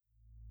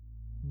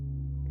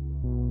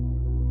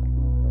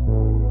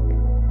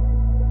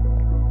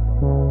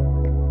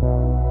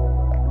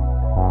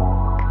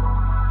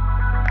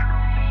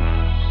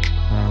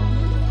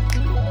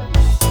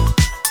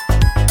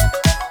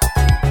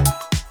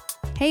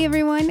Hey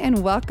everyone,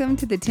 and welcome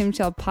to the Tim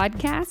Shell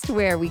podcast,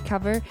 where we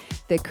cover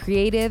the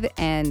creative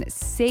and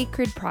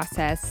sacred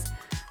process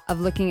of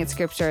looking at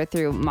scripture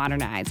through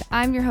modern eyes.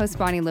 I'm your host,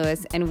 Bonnie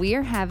Lewis, and we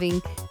are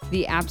having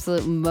the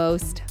absolute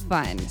most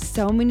fun.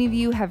 So many of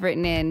you have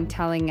written in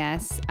telling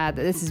us that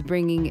this is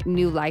bringing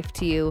new life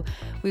to you.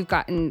 We've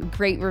gotten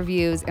great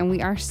reviews, and we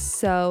are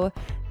so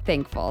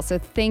thankful. So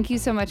thank you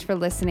so much for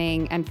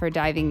listening and for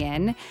diving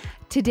in.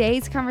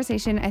 Today's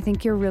conversation, I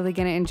think you're really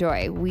going to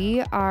enjoy. We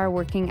are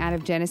working out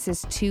of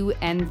Genesis 2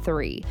 and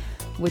 3,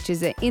 which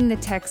is an in the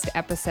text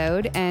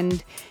episode.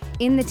 And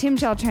in the Tim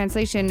Shell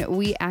translation,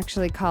 we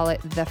actually call it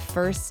the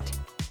first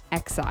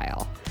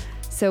exile.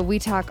 So we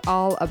talk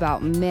all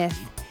about myth,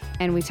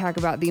 and we talk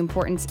about the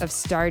importance of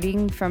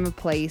starting from a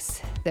place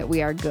that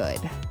we are good,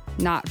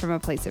 not from a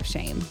place of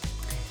shame.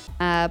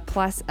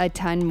 Plus a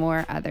ton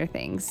more other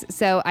things.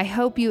 So I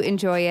hope you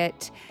enjoy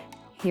it.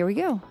 Here we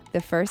go.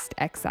 The first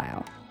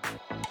exile.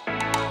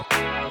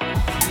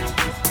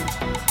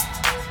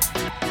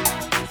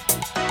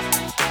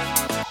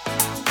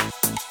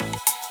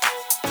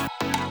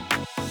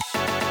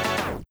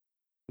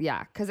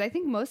 Yeah, because I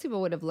think most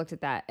people would have looked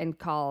at that and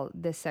call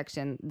this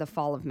section the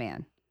fall of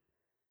man,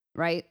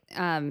 right?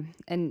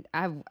 And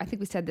I think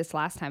we said this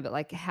last time, but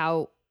like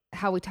how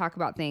we talk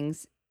about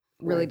things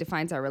really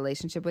defines our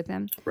relationship with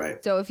them.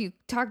 Right. So if you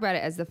talk about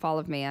it as the fall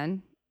of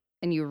man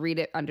and you read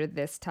it under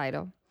this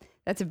title,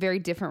 that's a very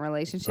different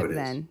relationship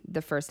than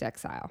the first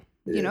exile.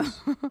 You know?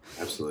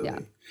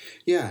 Absolutely.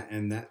 Yeah.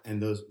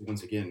 And those,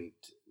 once again,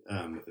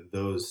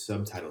 those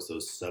subtitles,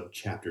 those sub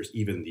chapters,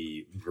 even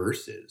the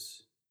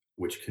verses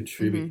which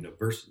contribute,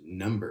 verse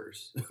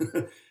numbers,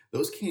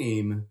 those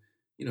came,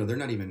 they're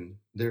not even,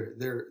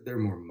 they're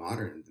more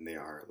modern than they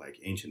are like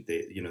ancient.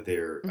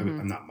 They're,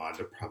 I'm not modern,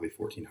 they're probably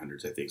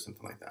 1400s, I think,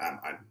 something like that.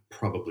 I'm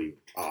probably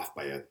off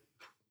by a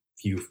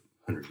few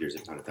hundred years,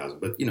 if not 1,000,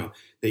 but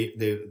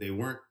they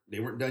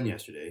weren't done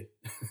yesterday,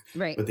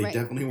 right? But they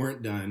definitely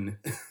weren't done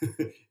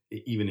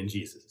even in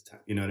Jesus' time.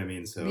 You know what I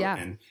mean? So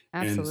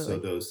and so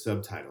those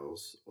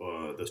subtitles,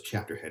 those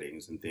chapter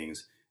headings and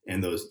things,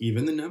 and those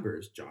even the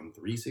numbers, John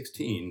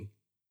 3:16,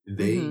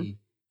 they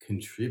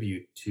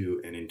contribute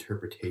to an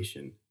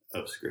interpretation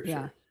of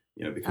Scripture.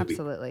 Because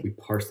we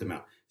parse them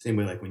out. Same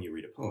way, like when you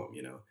read a poem,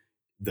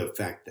 the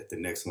fact that the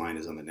next line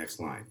is on the next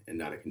line and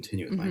not a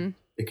continuous line,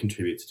 it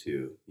contributes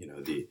to,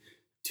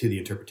 the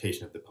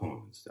interpretation of the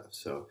poem and stuff.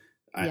 So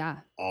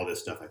all this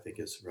stuff I think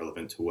is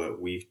relevant to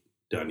what we've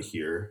done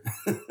here.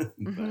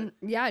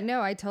 Yeah,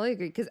 no, I totally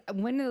agree. Because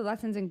one of the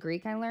lessons in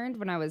Greek I learned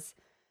when I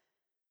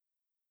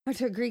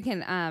took Greek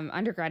in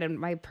undergrad, and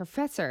my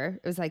professor,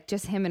 it was like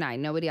just him and I,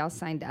 nobody else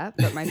signed up,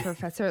 but my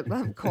professor,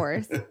 of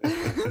course,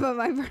 but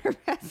my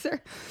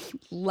professor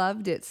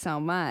loved it so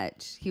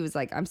much. He was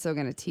like, I'm still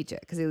going to teach it,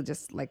 because he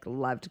just like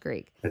loved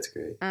Greek. That's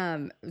great.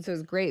 So it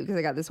was great because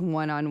I got this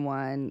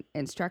one-on-one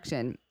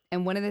instruction.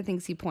 And one of the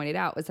things he pointed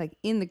out was like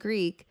in the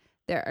Greek,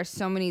 there are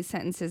so many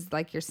sentences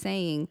like you're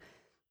saying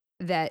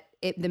that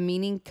the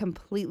meaning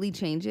completely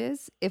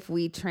changes if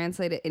we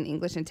translate it in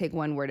English and take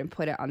one word and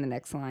put it on the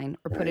next line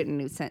or put it in a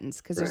new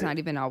sentence, because there's not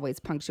even always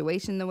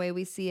punctuation the way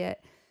we see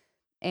it.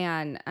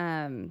 And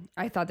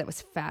I thought that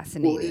was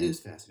fascinating. Well, it is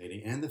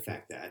fascinating. And the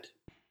fact that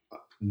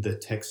the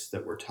texts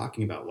that we're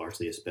talking about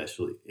largely,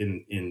 especially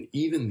in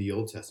even the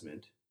Old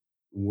Testament,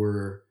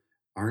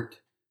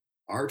 aren't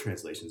our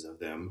translations of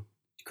them.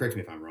 Correct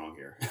me if I'm wrong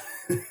here.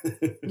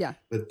 Yeah.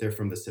 But they're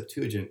from the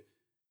Septuagint,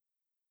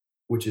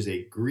 which is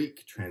a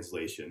Greek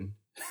translation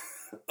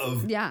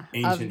of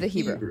ancient of the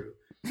Hebrew.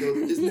 So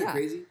isn't that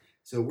crazy?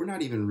 So we're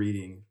not even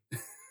reading,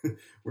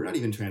 we're not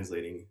even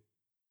translating.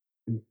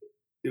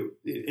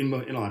 In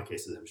a lot of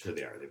cases, I'm sure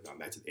they've gone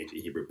back to the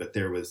ancient Hebrew, but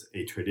there was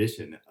a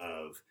tradition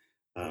of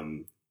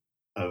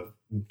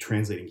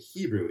translating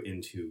Hebrew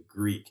into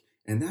Greek.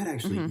 And that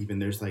actually even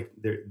there's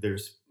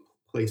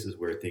places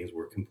where things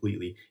were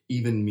completely,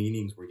 even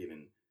meanings were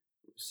given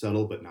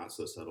subtle but not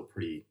so subtle,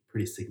 pretty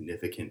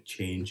significant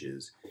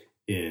changes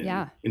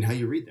in how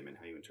you read them and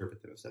how you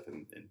interpret them and stuff,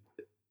 and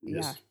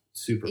just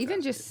super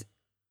even just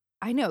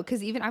I know,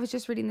 because even I was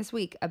just reading this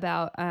week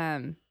about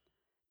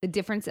the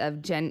difference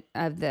of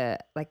the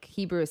like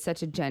Hebrew is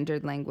such a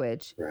gendered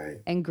language, right,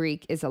 and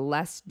Greek is a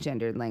less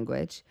gendered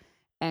language.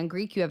 And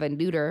Greek you have a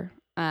neuter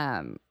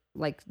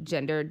like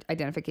gendered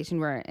identification,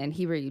 where in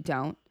Hebrew you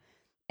don't.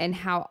 And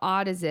how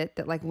odd is it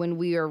that like when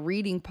we are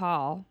reading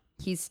Paul,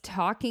 he's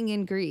talking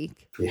in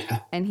Greek,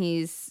 and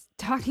he's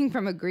talking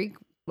from a Greek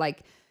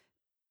like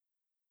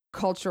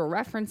cultural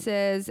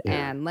references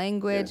and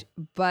language,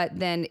 but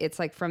then it's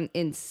like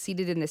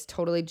seated in this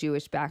totally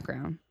Jewish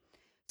background.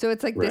 So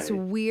it's like this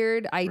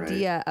weird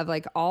idea of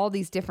like all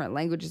these different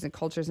languages and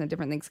cultures and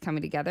different things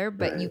coming together,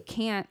 but you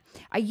can't.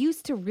 I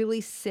used to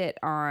really sit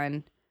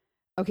on,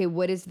 okay,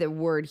 what is the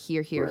word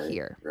here,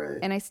 here,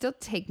 and I still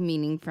take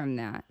meaning from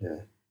that.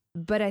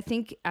 But I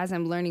think as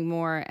I'm learning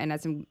more and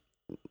as I'm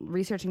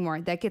researching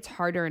more, that gets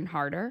harder and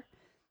harder,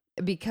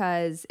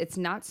 because it's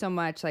not so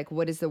much like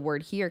what is the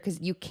word here,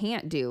 because you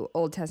can't do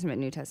Old Testament,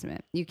 New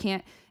Testament. You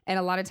can't. And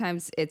a lot of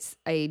times it's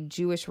a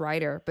Jewish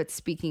writer, but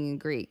speaking in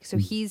Greek. So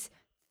he's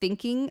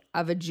thinking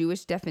of a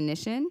Jewish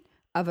definition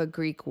of a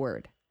Greek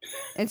word.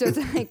 And so it's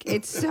like,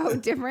 it's so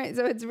different.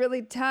 So it's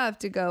really tough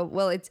to go,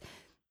 well, it's,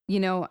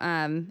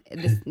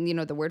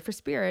 the word for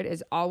spirit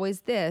is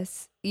always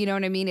this, you know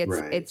what I mean? It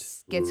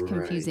gets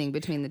confusing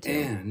between the two.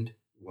 And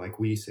like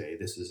we say,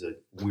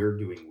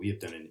 we have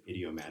done an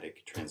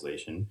idiomatic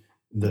translation.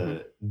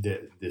 The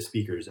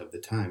speakers of the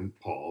time,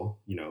 Paul,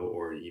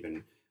 or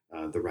even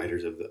the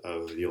writers of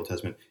the Old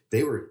Testament,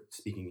 they were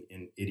speaking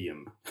in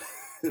idiom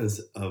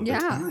of the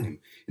time.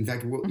 In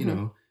fact,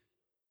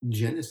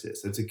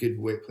 Genesis, that's a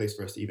good place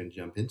for us to even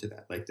jump into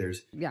that. Like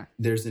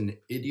there's an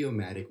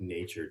idiomatic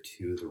nature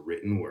to the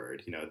written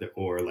word,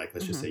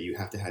 let's just say you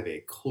have to have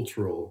a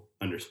cultural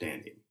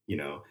understanding,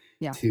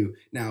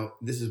 now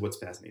this is what's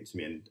fascinating to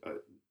me.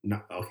 And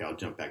I'll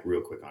jump back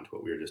real quick onto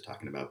what we were just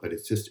talking about, but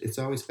it's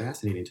always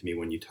fascinating to me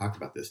when you talk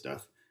about this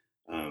stuff.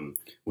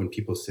 When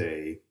people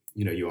say,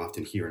 you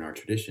often hear in our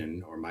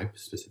tradition or my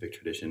specific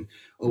tradition,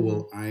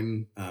 well,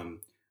 I'm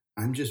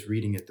just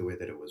reading it the way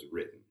that it was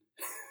written.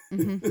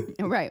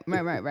 Right.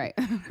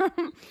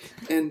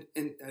 and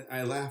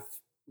I laugh,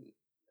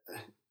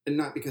 and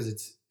not because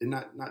it's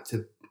not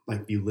to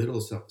like belittle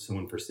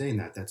someone for saying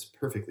that. That's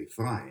perfectly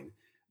fine,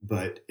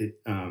 but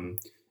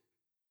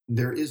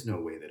there is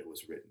no way that it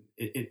was written.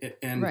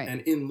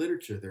 And in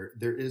literature,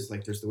 there's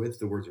the way that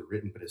the words are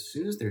written, but as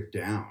soon as they're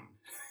down,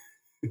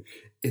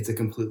 it's a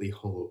completely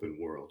whole open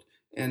world.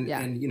 And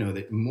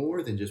that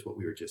more than just what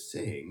we were just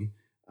saying.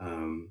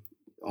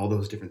 All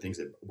those different things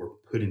that were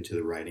put into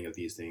the writing of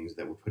these things,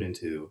 that were put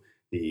into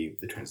the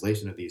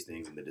translation of these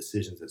things and the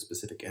decisions that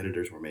specific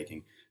editors were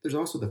making. There's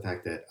also the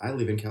fact that I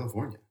live in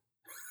California.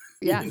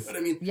 Yes. You know what I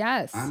mean?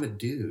 Yes. I'm a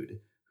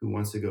dude who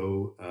wants to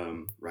go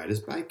ride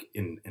his bike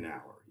in an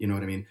hour. You know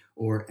what I mean?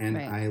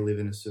 I live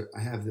I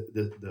have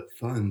the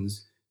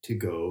funds to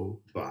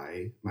go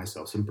buy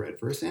myself some bread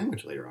for a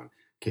sandwich later on.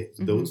 Okay.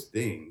 Those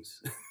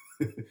things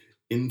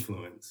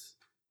influence,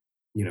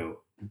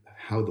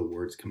 how the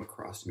words come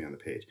across to me on the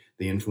page.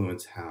 They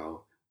influence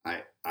how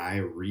I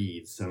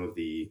read some of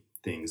the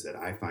things that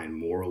I find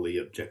morally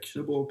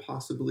objectionable,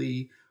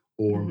 possibly,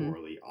 or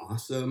morally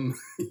awesome.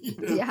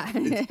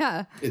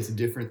 It's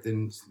different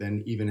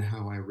than even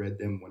how I read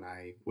them when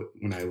I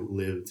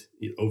lived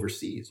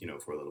overseas.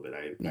 For a little bit,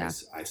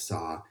 I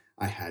saw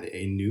I had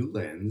a new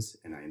lens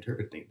and I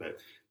interpreted things. But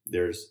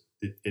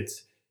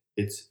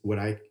it's what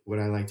I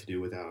like to do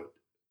without.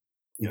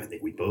 I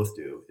think we both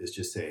do is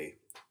just say,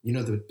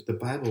 the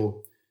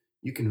Bible,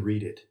 you can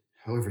read it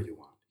however you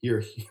want.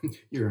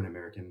 You're an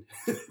American.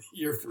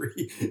 You're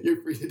free to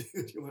do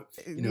what you want.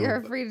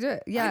 You're free to do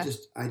it. Yeah.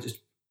 I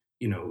just,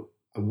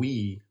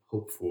 we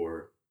hope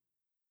for,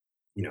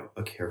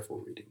 a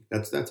careful reading.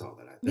 That's all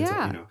that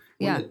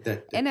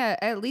and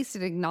at least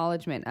an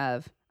acknowledgement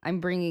of I'm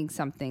bringing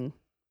something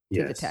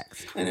to the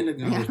text, and an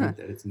acknowledgement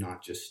that it's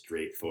not just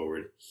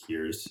straightforward.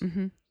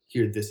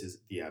 Here, this is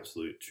the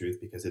absolute truth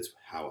because it's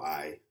how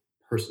I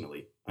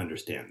personally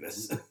understand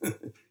this.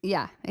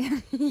 Yeah.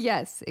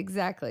 Yes,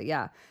 exactly.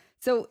 Yeah.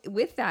 So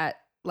with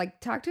that,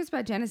 talk to us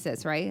about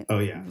Genesis, right? Oh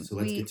yeah. So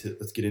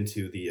let's get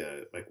into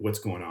the what's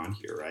going on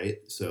here, right?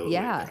 So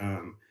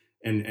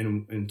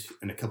and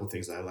a couple of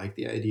things. I like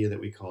the idea that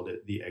we called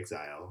it the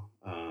exile,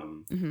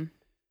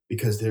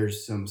 because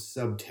there's some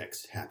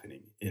subtext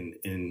happening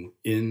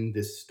in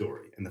this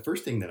story. And the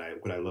first thing that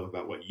what I love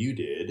about what you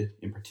did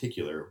in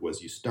particular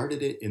was you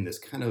started it in this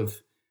kind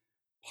of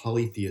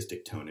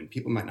polytheistic tone, and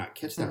people might not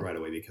catch that right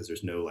away because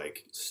there's no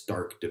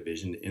stark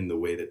division in the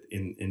way that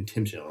in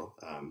Tim Shell,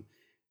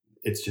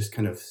 it's just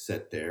kind of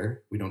set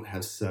there. We don't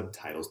have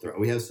subtitles.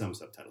 We have some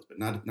subtitles, but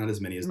not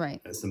as many as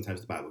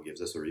sometimes the Bible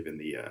gives us, or even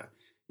the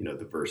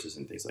the verses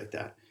and things like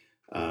that.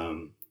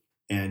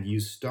 And you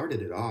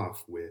started it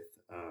off with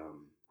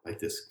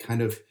this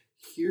kind of,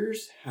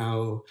 here's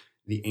how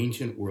the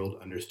ancient world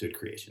understood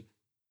creation.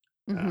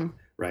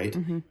 Right.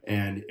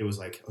 And it was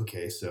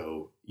okay,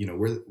 so,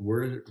 we're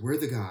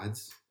the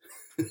gods,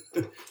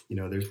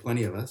 there's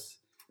plenty of us,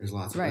 there's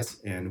lots of us,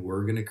 and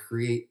we're going to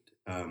create,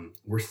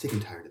 we're sick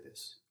and tired of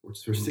this.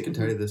 We're sick and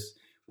tired of this.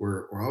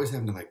 We're always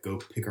having to go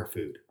pick our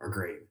food, our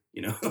grain,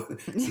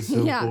 this is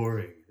so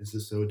boring. This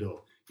is so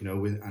dull,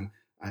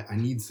 I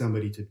need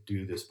somebody to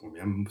do this for me.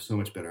 I'm so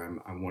much better.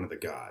 I'm one of the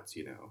gods,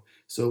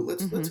 so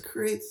let's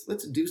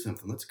do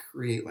something. Let's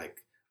create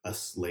a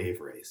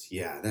slave race.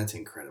 Yeah, that's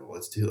incredible.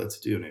 Let's do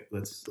it.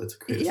 Let's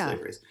create a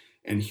slave race.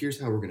 And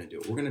here's how we're going to do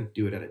it. We're going to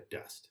do it out of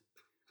dust.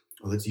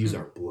 Well, let's use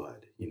our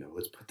blood.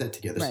 Let's put that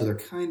together. So they're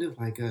kind of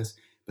like us,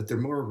 but they're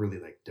more really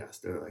like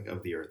dust. They're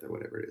of the earth or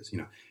whatever it is.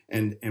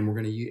 And we're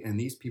going to and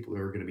these people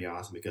are going to be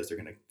awesome because they're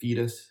going to feed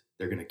us.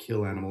 They're going to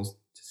kill animals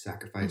to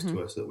sacrifice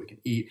to us so that we can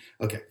eat.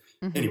 Okay.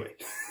 Anyway.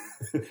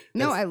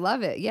 No, I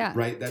love it. Yeah.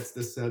 Right. That's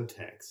the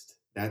subtext.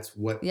 That's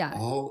what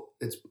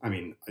this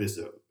is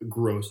a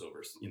gross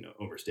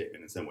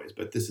overstatement in some ways,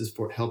 but this is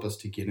help us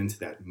to get into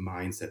that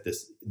mindset.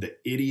 The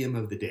idiom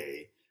of the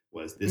day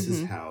was, this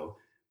is how,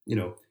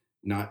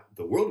 not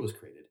the world was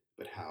created,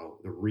 but how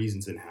the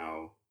reasons and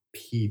how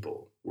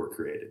people were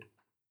created.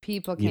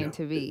 People came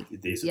to be.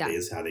 This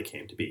is how they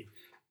came to be.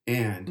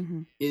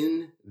 And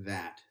in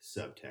that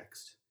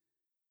subtext,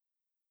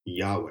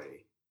 Yahweh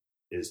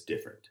is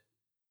different.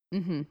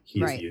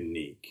 He is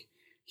unique.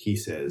 He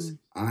says,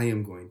 I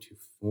am going to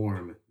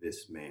form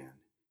this man.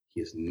 He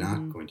is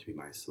not going to be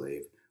my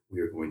slave. We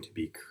are going to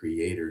be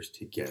creators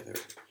together.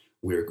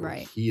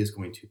 He is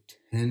going to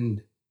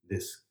tend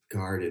this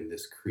garden,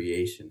 this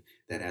creation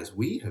that, as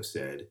we have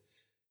said,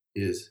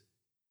 has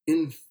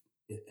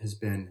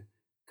been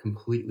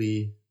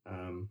completely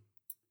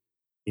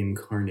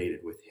incarnated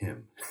with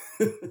him.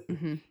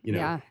 And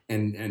the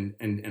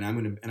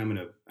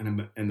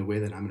way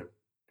that I'm gonna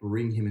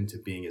bring him into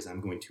being is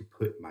I'm going to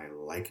put my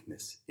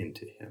likeness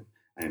into him.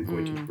 I am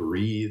going to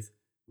breathe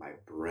my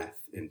breath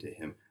into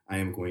him. I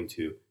am going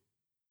to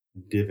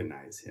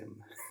divinize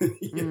him,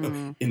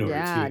 in order to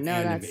animate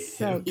that's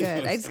so him.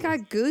 Good. I just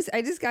got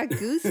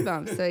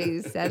goosebumps. So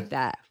you said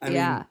that. I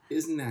mean,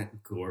 isn't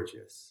that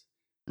gorgeous?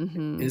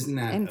 Isn't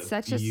that and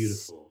such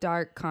beautiful, a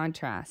stark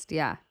contrast?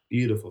 Yeah,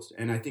 beautiful.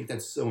 And I think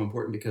that's so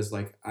important because,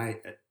 like, I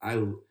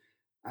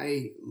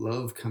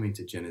love coming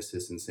to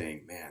Genesis and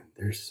saying, man,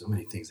 there's so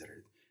many things that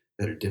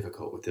are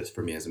difficult with this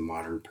for me as a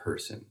modern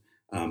person.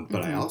 But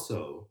but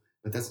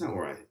that's not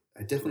where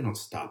I definitely don't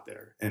stop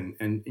there.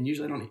 And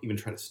usually I don't even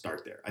try to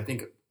start there. I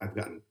think I've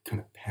gotten kind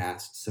of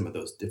past some of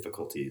those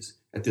difficulties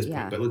at this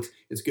point, but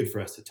it's good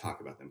for us to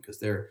talk about them because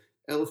they're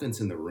elephants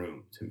in the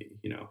room to me,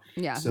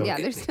 Yeah. So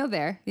they're still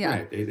there. Yeah.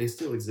 Right. They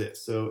still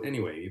exist. So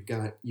anyway, you've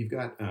got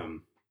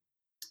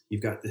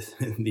this,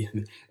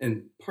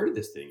 and part of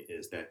this thing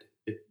is that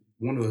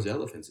one of those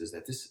elephants is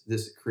that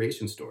this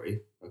creation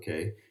story,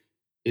 okay,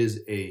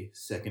 is a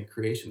second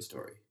creation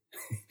story.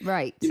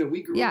 Right.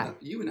 We grew up,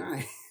 you and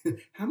I,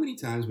 how many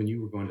times when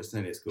you were going to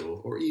Sunday school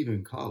or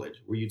even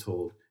college were you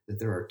told that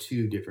there are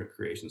two different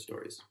creation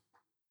stories?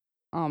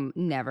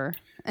 Never.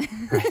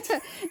 Right.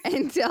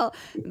 Until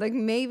like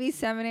maybe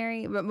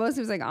seminary, but most of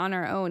it was like on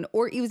our own,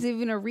 or it was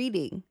even a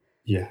reading.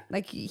 Yeah.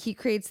 Like he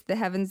creates the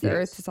heavens, the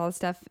earth, just all the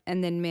stuff,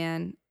 and then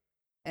man,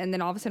 and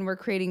then all of a sudden we're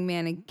creating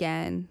man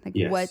again. Like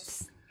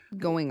what's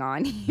going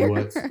on here?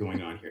 What's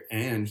going on here?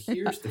 And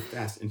here's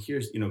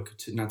here's,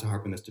 not to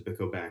harp on this, to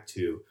go back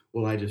to,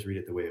 well, I just read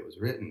it the way it was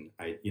written,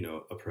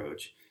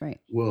 approach.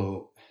 Right.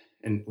 Well,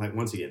 and like,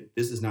 once again,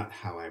 this is not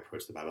how I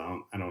approach the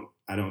Bible.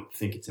 I don't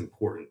think it's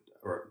important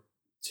or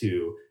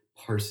to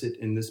parse it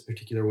in this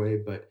particular way,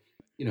 but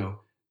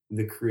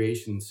the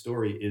creation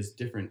story is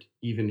different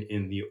even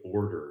in the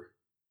order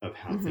of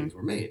how things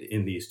were made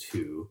in these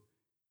two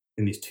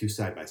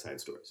side-by-side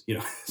stories.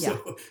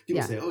 So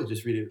people say, oh,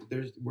 just read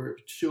it,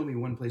 show me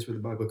one place where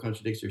the Bible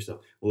contradicts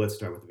yourself. Well, let's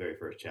start with the very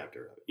first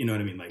chapter of it. You know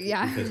what I mean? Like,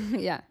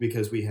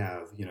 because we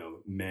have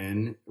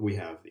men, we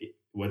have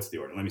what's the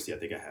order? Let me see. I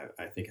think I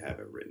have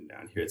it written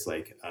down here. It's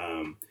like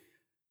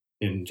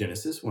in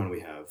Genesis 1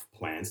 we have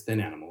plants, then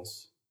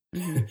animals,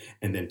 and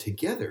then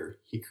together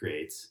he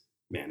creates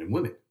man and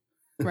woman.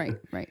 Right.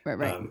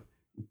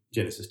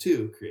 Genesis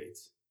 2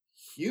 creates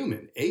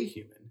a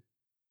human,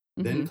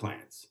 then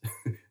plants,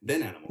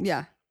 then animals.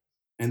 Yeah.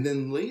 And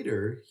then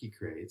later he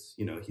creates,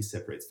 he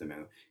separates them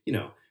out.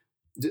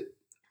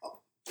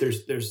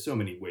 There's so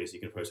many ways you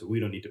can approach it. We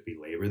don't need to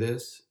belabor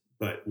this,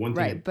 but one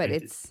thing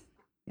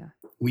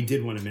we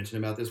did want to mention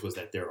about this was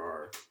that there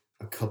are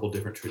a couple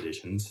different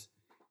traditions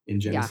in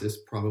Genesis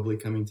probably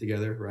coming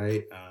together,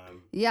 right?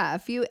 A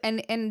few,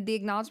 and the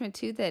acknowledgement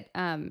too that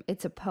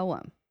it's a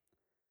poem.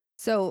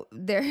 So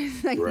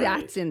there's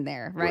that's in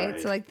there, right?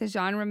 So like the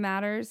genre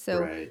matters.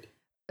 So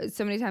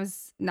so many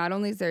times, not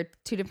only is there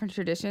two different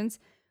traditions,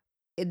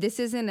 this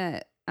isn't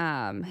a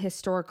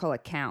historical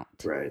account,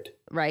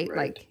 right?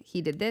 Like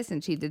he did this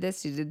and she did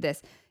this, she did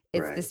this.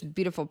 It's this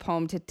beautiful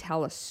poem to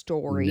tell a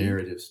story,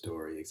 narrative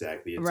story,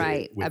 exactly.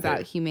 It's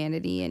about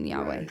humanity and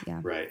Yahweh.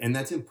 Right, and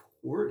that's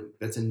important.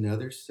 That's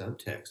another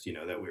subtext,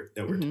 that we're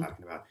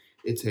talking about.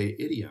 It's a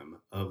idiom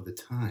of the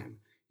time.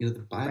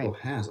 The Bible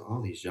has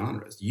all these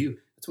genres.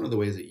 That's one of the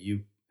ways that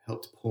you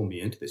helped pull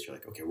me into this. You're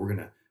like, okay, we're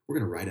gonna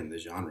write in the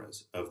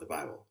genres of the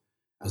Bible.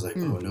 I was like,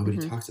 oh, nobody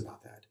talks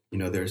about that.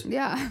 There's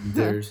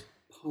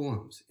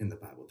poems in the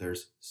Bible.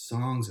 There's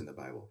songs in the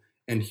Bible.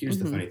 And here's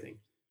the funny thing.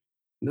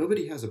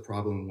 Nobody has a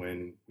problem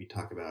when we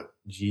talk about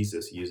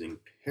Jesus using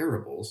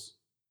parables,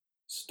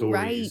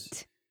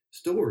 stories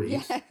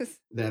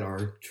that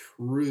are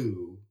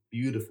true,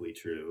 beautifully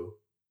true,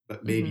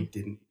 but maybe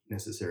didn't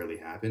necessarily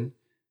happen.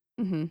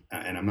 And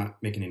I'm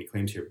not making any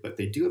claims here, but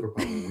they do have a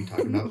problem when we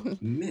talk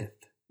about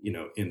myth,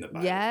 in the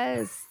Bible.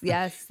 Yes.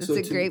 That's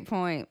a great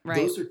point. Right.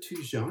 Those are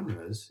two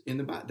genres in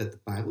the Bible that the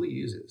Bible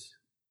uses.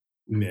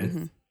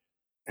 Myth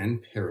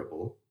and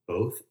parable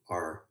both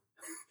are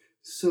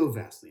so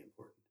vastly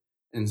important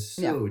and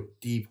so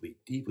deeply,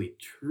 deeply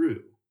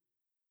true.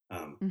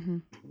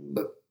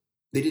 But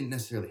they didn't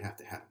necessarily have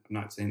to happen. I'm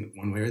not saying that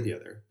one way or the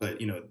other, but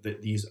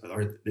that these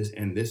are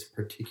this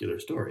particular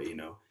story,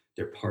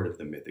 they're part of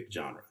the mythic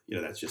genre.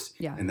 That's just,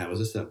 and that was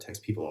a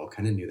subtext. People all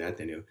kind of knew that.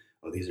 They knew,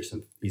 oh,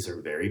 these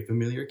are very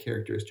familiar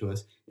characters to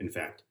us. In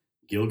fact,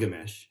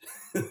 Gilgamesh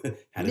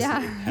had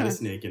a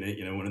snake in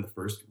it, one of the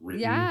first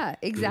written. Yeah,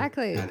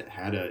 exactly. And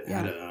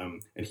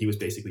he was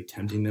basically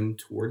tempting them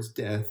towards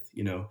death.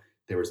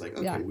 There was like,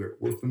 okay,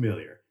 we're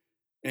familiar.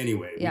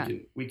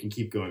 Anyway, we can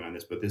keep going on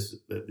this, but this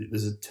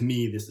is, to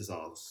me, this is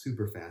all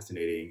super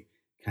fascinating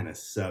kind of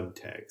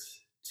subtext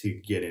to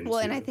get into. Well,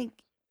 and I think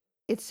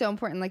it's so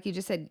important, like you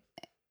just said,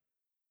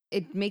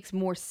 it makes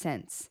more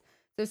sense.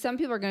 So some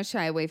people are going to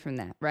shy away from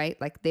that, right?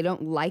 Like they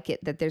don't like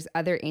it that there's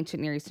other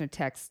ancient Near Eastern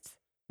texts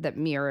that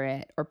mirror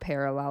it or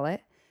parallel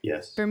it.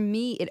 Yes. For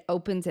me, it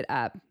opens it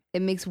up.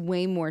 It makes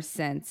way more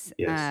sense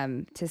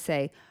to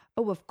say,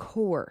 oh, of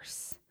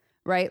course,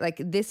 right? Like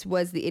this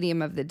was the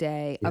idiom of the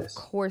day. Yes. Of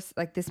course,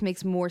 like this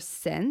makes more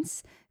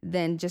sense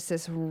than just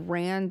this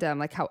random,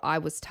 like how I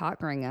was taught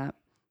growing up,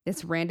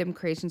 this random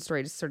creation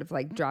story just sort of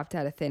like dropped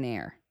out of thin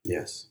air.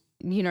 Yes.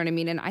 You know what I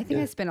mean? And I think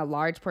I spent a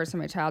large portion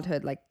of my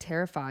childhood like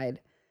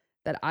terrified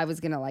that I was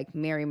going to like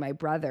marry my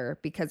brother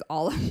because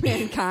all of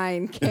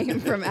mankind came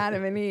from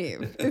Adam and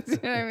Eve. You know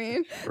what I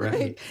mean?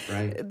 Right.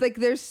 Like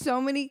there's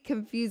so many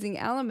confusing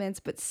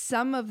elements, but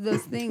some of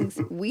those things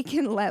we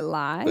can let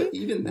lie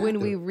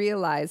we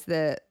realize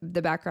the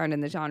background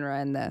and the genre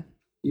and the...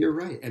 You're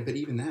right. But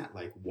even that,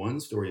 like one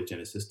story of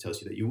Genesis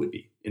tells you that you would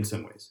be in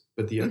some ways,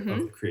 but the other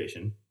of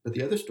creation, but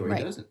the other story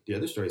doesn't. The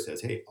other story says,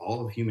 hey,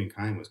 all of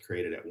humankind was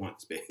created at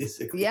once,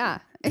 basically. Yeah,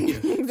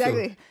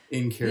 exactly. So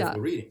in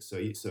careful reading. So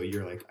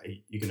you're like,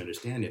 you can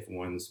understand if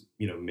one's,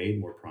 made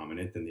more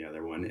prominent than the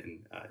other one.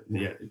 And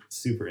it's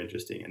super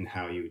interesting. And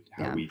how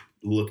we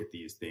look at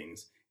these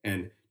things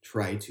and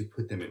try to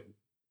put them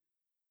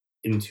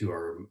into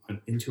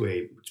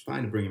it's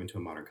fine to bring them into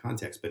a modern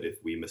context, but if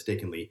we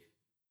mistakenly,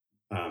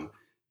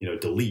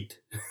 delete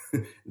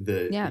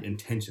the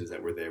intentions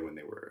that were there when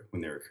they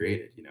were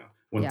created.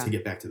 To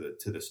get back to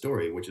the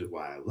story, which is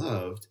why I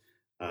loved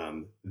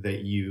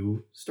that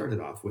you started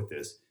off with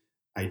this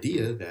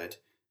idea that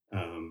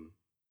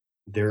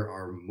there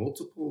are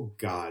multiple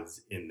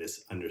gods in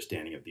this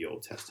understanding of the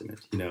Old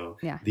Testament.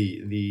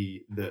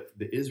 The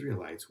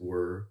Israelites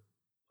were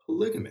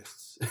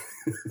polygamists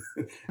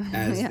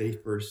as they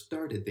first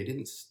started. They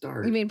didn't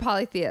start. You mean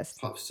polytheists?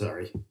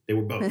 Sorry, they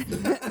were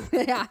both.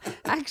 Yeah,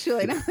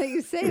 actually, now that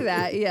you say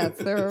that, yes,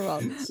 they were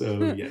both.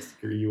 So yes,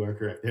 you are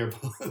correct. They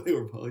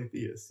were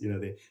polytheists.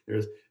 They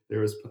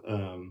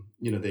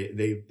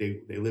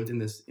lived in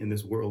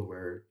this world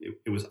where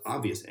it was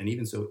obvious, and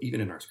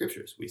even in our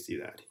scriptures we see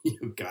that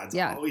God's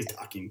always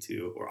talking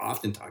to, or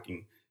often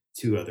talking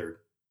to, other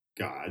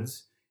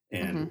gods.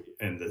 And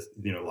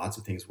lots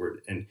of things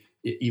were, and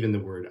even the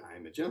word "I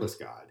am a jealous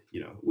God."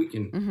 We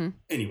can,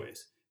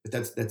 anyways. But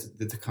that's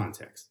the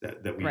context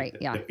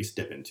that we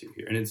step into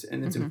here, and it's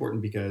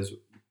important because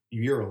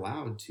you're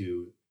allowed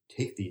to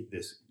take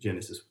this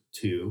Genesis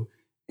 2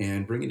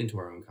 and bring it into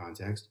our own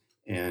context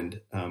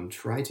and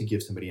try to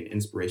give somebody an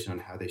inspiration on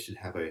how they should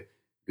have a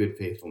good,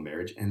 faithful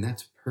marriage, and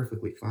that's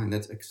perfectly fine.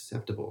 That's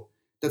acceptable.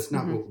 That's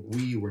not what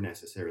we were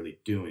necessarily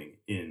doing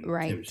in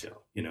Tim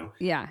Shell,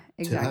 Yeah,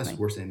 exactly. To us,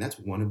 we're saying that's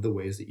one of the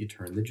ways that you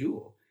turn the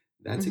jewel.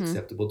 That's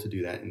acceptable to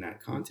do that in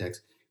that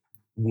context.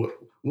 What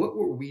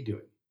were we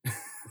doing?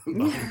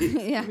 Let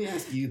me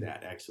ask you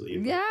that,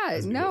 actually.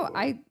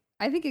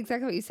 I think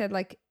exactly what you said.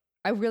 Like,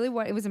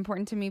 it was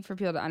important to me for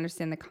people to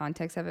understand the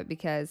context of it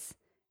because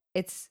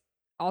it's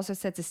also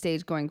sets a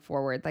stage going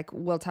forward. Like,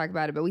 we'll talk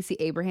about it, but we see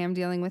Abraham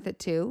dealing with it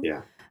too.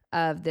 Yeah.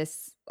 Of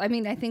this, I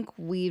think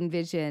we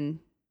envision...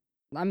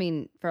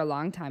 for a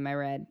long time I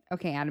read,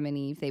 Adam and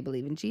Eve, they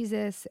believe in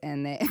Jesus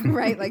and they,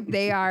 right? Like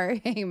they are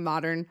a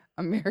modern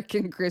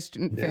American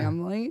Christian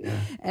family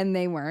and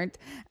they weren't,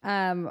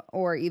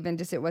 or even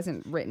just, it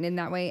wasn't written in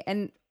that way.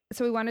 And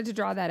so we wanted to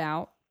draw that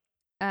out.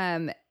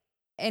 And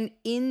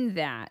in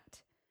that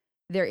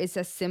there is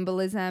a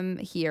symbolism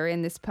here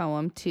in this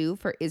poem too,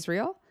 for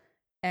Israel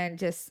and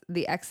just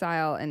the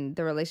exile and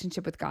the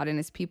relationship with God and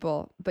his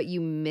people. But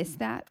you miss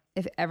that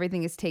if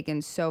everything is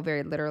taken so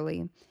very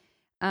literally.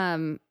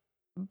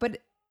 But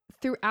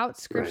throughout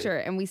scripture,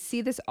 and we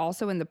see this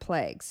also in the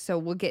plagues, so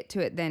we'll get to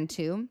it then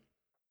too.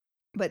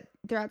 But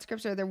throughout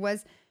scripture,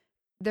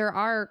 there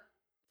are,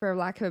 for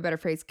lack of a better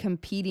phrase,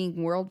 competing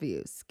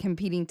worldviews,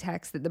 competing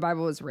texts that the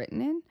Bible was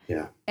written in.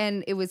 Yeah.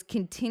 And it was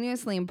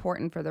continuously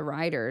important for the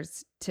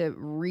writers to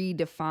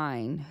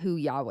redefine who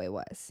Yahweh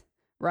was,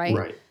 right?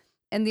 Right.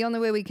 And the only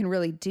way we can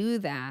really do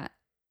that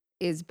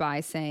is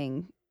by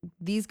saying,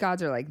 these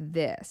gods are like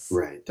this,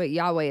 right, but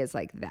Yahweh is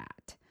like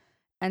that.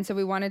 And so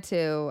we wanted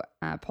to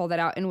pull that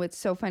out. And what's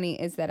so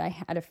funny is that I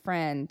had a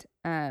friend,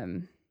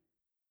 that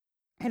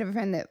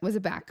was a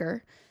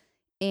backer,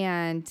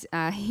 and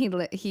he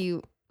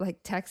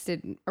like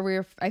texted,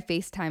 or I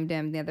FaceTimed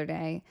him the other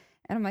day,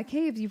 and I'm like,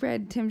 hey, have you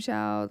read Tim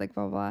Shell? Like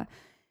blah blah.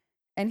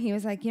 And he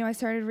was like,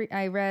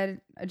 I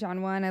read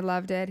John 1, I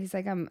loved it. He's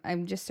like,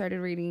 I'm just started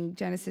reading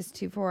Genesis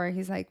 2:4.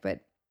 He's like, but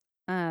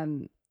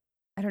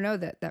I don't know,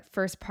 that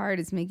first part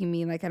is making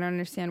me like, I don't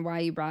understand why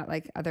you brought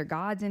like other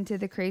gods into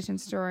the creation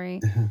story.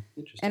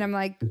 And I'm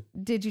like,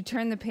 did you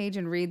turn the page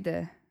and read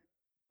the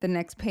the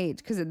next page,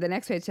 because the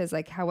next page says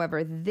like,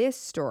 however, this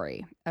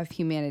story of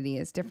humanity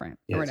is different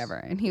or whatever.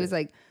 And he was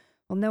like,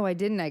 well, no, I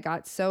didn't. I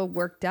got so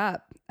worked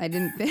up. I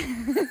didn't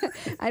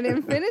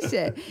finish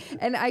it.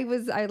 And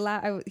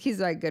he's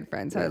like a good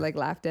friend. So I like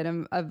laughed at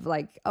him of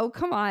like, oh,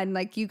 come on.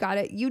 Like you got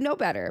it. You know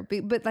better.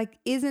 But like,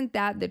 isn't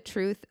that the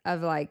truth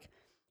of like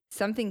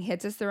something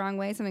hits us the wrong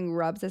way? Something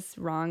rubs us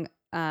wrong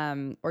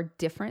or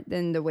different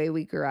than the way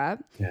we grew up.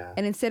 Yeah.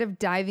 And instead of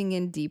diving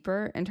in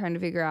deeper and trying to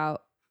figure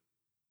out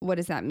what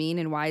does that mean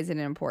and why is it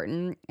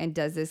important? And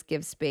does this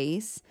give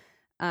space?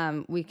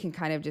 We can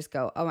kind of just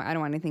go, oh, I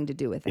don't want anything to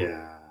do with it.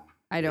 Yeah.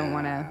 I don't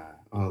want to.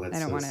 Oh, that's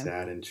so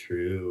sad and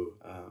true.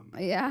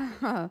 Yeah.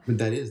 But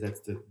that's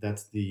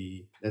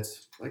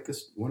like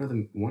this one of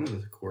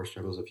the core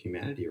struggles of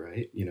humanity,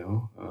 right? You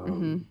know,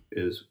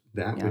 is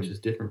that which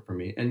is different from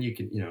me, and you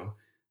can, you know,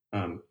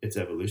 it's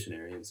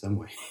evolutionary in some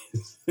ways.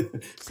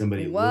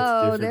 Somebody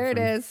Whoa, looks different. There it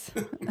is.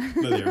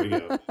 No, there we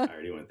go. I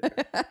already went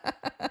there.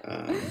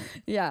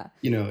 Yeah.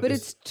 You know, but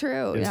it's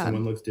true. If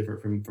someone looks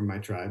different from my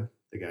tribe,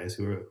 the guys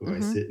who I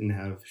sit and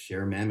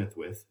share a mammoth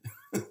with,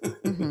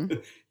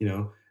 you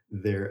know,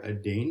 they're a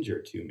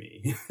danger to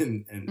me.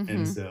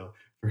 And so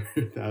for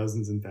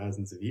thousands and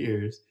thousands of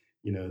years,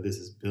 you know, this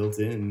is built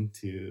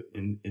into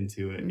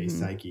a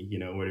psyche, you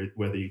know,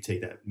 whether you take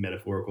that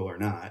metaphorical or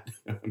not,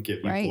 I'll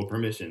give you full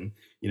permission,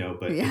 you know,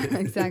 but yeah,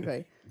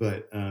 exactly.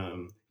 But,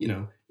 you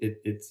know,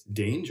 it's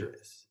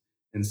dangerous.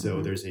 And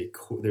so there's a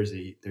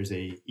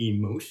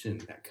emotion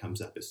that comes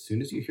up as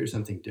soon as you hear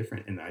something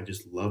different. And I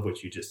just love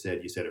what you just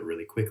said. You said it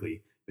really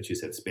quickly, but you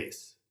said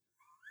space.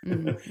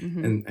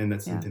 And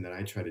that's something that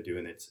I try to do.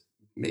 And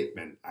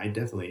I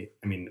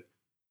mean,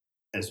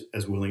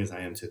 as willing as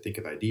I am to think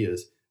of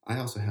ideas, I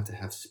also have to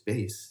have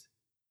space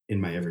in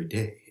my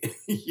everyday,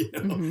 you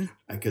know,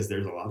 because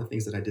there's a lot of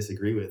things that I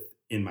disagree with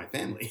in my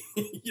family.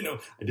 You know,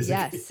 I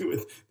disagree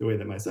with the way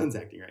that my son's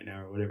acting right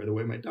now or whatever, the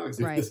way my dog's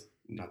doing this.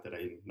 Not that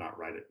I'm not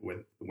right at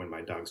when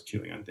my dog's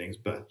chewing on things,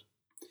 but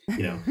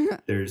you know,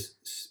 there's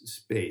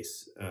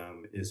space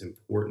is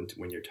important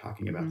when you're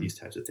talking about these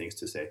types of things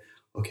to say,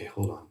 okay,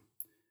 hold on.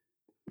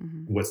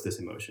 What's this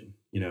emotion?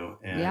 You know,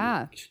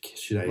 and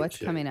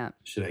coming up?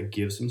 Should I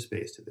give some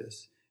space to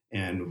this?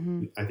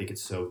 And I think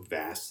it's so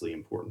vastly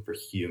important for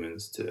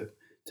humans to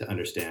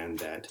understand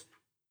that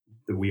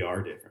we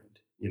are different,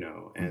 you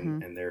know,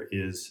 and there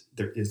is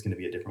going to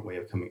be a different way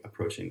of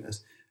approaching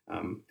this.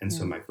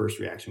 So my first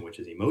reaction, which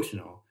is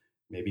emotional,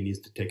 maybe needs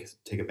to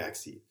take a back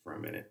seat for a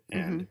minute,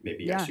 and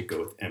maybe I should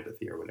go with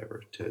empathy or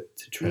whatever to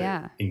try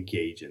to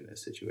engage in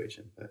this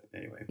situation. But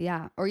anyway,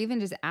 or even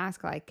just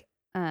ask like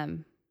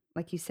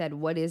you said,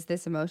 what is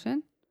this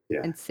emotion? Yeah,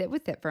 and sit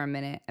with it for a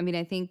minute. I mean,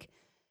 I think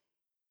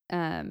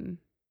a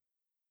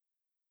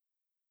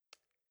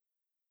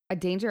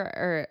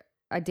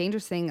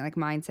dangerous thing like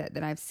mindset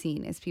that I've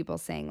seen is people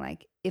saying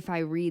like, if I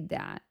read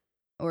that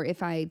or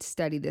if I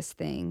study this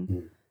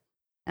thing.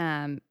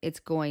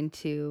 It's going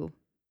to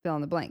fill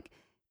in the blank,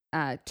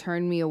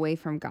 turn me away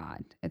from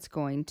God. It's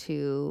going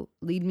to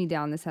lead me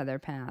down this other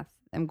path.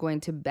 I'm going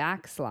to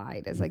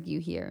backslide, as like you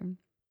hear.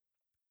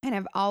 And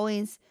I've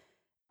always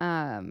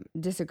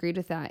disagreed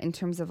with that in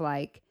terms of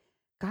like,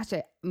 gosh,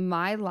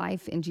 my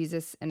life in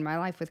Jesus and my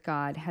life with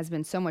God has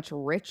been so much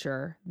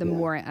richer the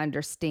more I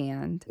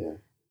understand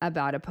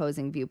about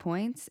opposing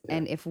viewpoints.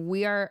 And if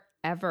we are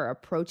ever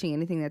approaching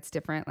anything that's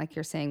different, like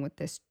you're saying with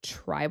this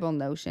tribal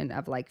notion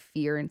of like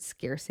fear and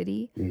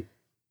scarcity,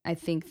 I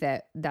think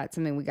that's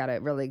something we got to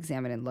really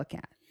examine and look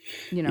at,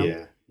 you know?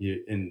 Yeah.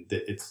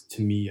 It's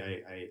to me,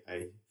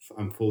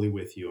 I'm fully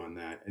with you on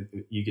that.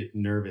 You get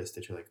nervous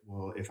that you're like,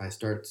 well, if I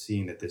start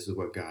seeing that this is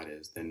what God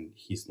is, then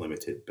he's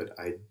limited. But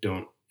I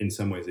don't, in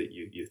some ways that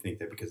you think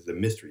that because the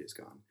mystery is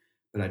gone,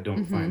 but I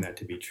don't find that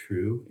to be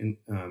true. And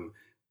I'm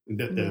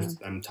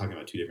talking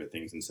about two different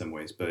things in some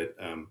ways, but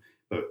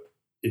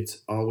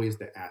it's always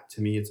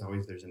to me, it's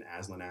always, there's an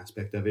Aslan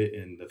aspect of it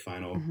in the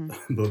final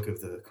book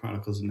of the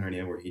Chronicles of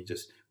Narnia, where he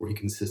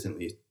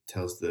consistently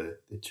tells the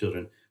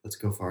children, let's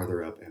go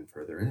farther up and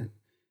further in.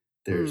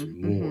 There's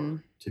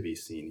more to be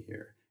seen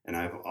here. And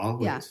I've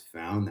always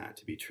found that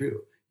to be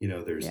true. You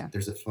know,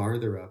 there's a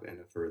farther up and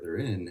a further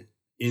in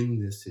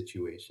this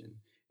situation.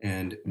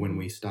 And when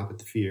we stop at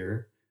the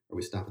fear, or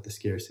we stop at the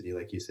scarcity,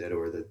 like you said,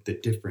 or the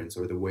difference,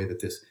 or the way that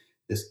this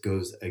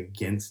goes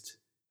against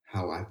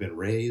how I've been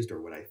raised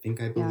or what I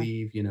think I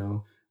believe, you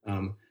know,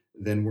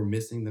 then we're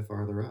missing the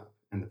farther up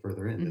and the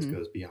further in. This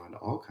goes beyond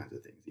all kinds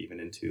of things, even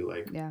into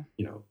like,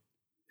 you know,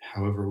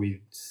 however we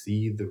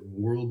see the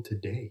world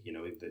today, you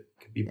know, that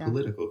could be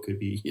political, could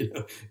be, you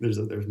know,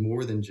 there's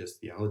more than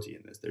just theology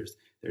in this. There's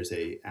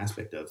a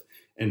aspect of,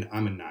 and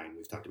I'm a 9.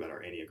 We've talked about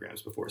our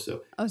Enneagrams before.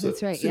 So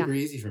that's right. Super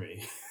easy for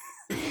me.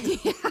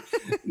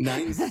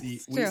 9 we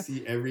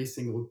see every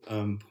single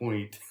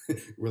point.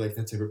 We're like,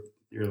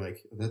 you're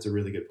like, that's a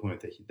really good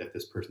point that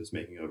this person's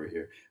making over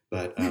here.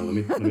 But let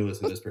me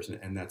listen to this person,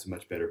 and that's a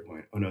much better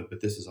point. Oh no,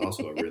 but this is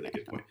also a really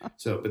good point.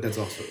 So, but that's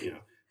also, you know,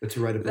 but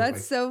to write a book.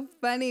 That's so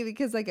funny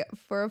because like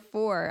for a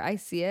 4, I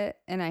see it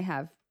and I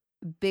have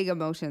big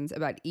emotions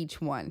about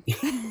each one.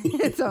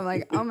 So I'm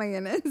like, oh my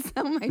goodness.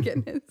 Oh my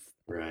goodness.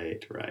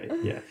 Right.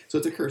 Yeah. So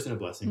it's a curse and a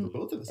blessing for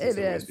both of us in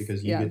some ways,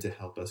 because you get to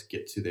help us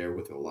get to there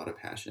with a lot of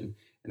passion.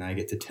 And I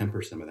get to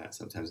temper some of that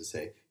sometimes and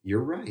say,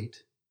 you're right.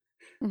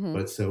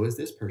 But so is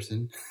this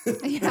person.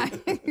 Yeah,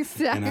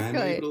 exactly. And I'm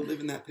able to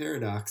live in that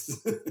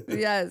paradox.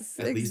 Yes,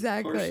 At least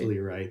partially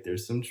right.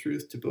 There's some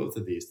truth to both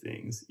of these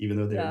things, even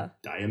though they're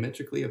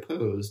diametrically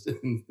opposed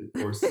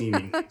or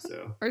seemingly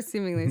so. Or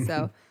seemingly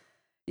so.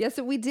 Yeah,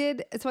 so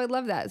I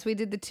love that. So we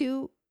did the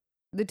two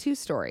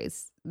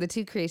stories, the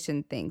two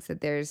creation things,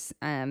 that there's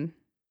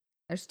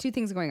two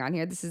things going on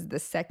here. This is the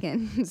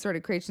second sort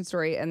of creation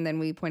story. And then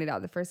we pointed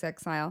out the first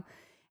exile.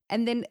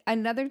 And then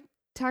another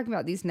talking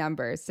about these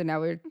numbers. So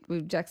now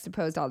we've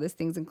juxtaposed all these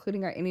things,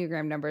 including our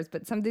Enneagram numbers.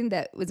 But something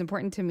that was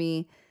important to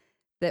me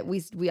that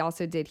we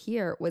also did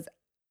here was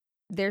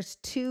there's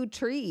 2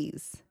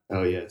 trees.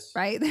 Oh, yes.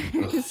 Right?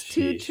 There's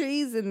 2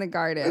 trees in the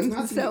garden.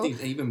 That's not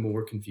something even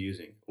more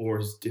confusing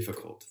or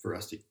difficult for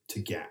us to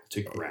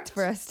grasp.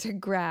 For us to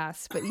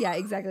grasp. But yeah,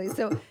 exactly.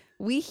 So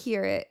we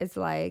hear it as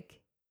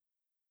like,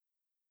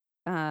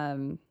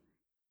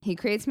 he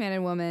creates man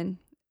and woman.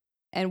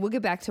 And we'll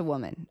get back to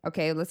woman.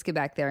 Okay, let's get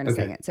back there in a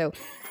second. So,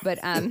 but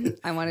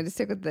I wanted to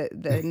stick with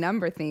the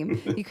number theme.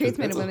 He creates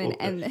men and women,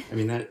 and I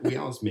mean that we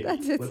almost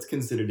maybe let's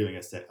consider doing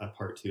a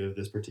part 2 of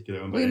this particular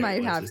one. We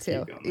might have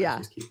to.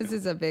 Yeah, this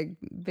is a big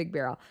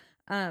barrel.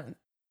 And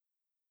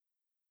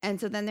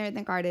so then they're in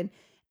the garden,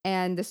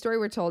 and the story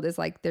we're told is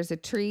like there's a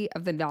tree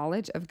of the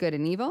knowledge of good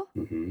and evil,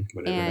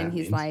 and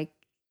he's like,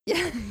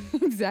 yeah,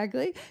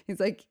 exactly. He's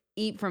like,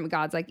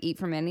 God's like, eat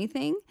from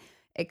anything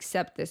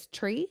except this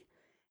tree.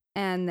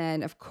 And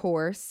then, of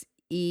course,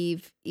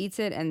 Eve eats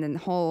it, and then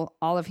all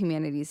of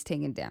humanity is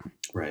taken down.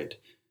 Right.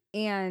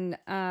 And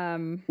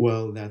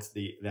well, that's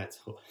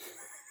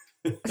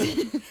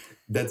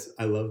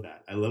I love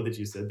that. I love that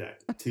you said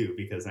that too,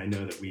 because I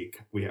know that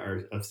we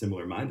are of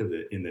similar mind of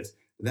it in this.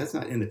 But that's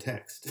not in the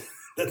text.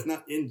 That's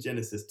not in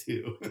Genesis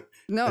 2.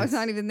 No, it's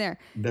not even there.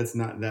 That's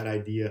not that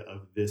idea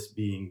of this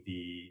being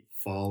the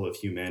fall of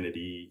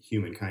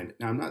humankind.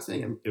 Now, I'm not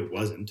saying it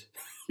wasn't.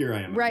 Here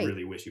I am, right.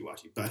 Really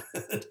wishy-washy, but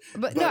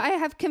no, I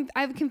have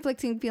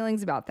conflicting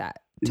feelings about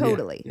that.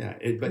 Totally. Yeah.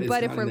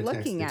 But if we're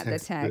looking at the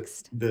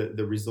text,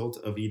 the result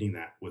of eating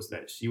that was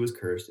that she was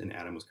cursed, and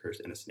Adam was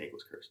cursed, and a snake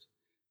was cursed.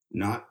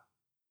 Not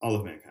all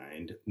of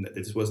mankind.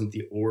 This wasn't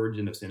the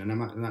origin of sin, and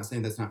I'm not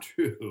saying that's not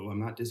true. I'm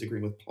not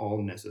disagreeing with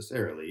Paul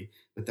necessarily,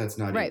 but that's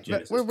not right. In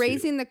Genesis but we're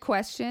raising the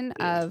question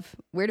of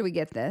where do we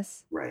get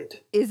this? Right.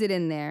 Is it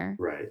in there?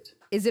 Right.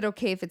 Is it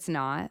okay if it's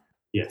not?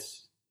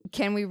 Yes.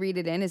 Can we read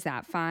it in? Is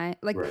that fine?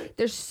 Like,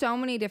 There's so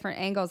many different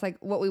angles. Like,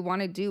 what we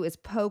want to do is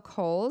poke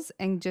holes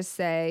and just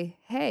say,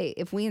 hey,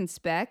 if we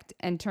inspect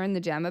and turn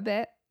the gem a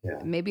bit,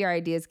 maybe our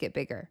ideas get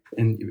bigger.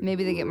 And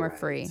maybe they get more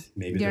free.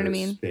 Maybe you know there's what I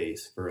mean?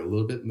 Space for a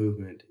little bit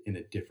movement in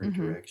a different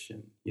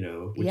direction,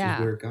 which is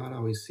where God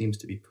always seems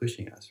to be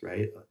pushing us,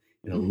 right?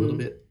 In a little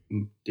bit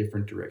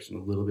different direction,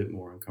 a little bit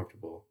more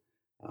uncomfortable.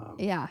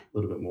 A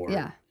little bit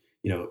more,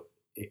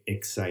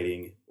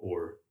 exciting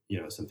or,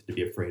 something to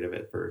be afraid of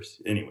at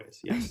first. Anyways,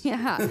 yes.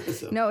 Yeah.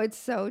 No, it's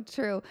so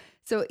true.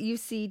 So you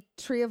see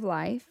tree of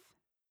life,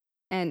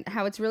 and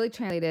how it's really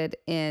translated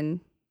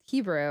in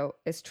Hebrew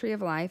is tree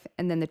of life,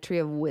 and then the tree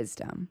of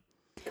wisdom.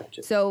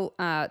 Gotcha. So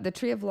the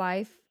tree of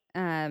life,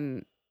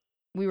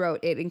 we wrote,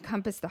 it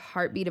encompassed the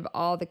heartbeat of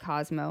all the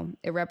cosmos.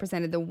 It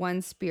represented the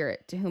one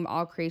spirit to whom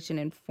all creation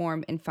and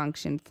form and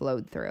function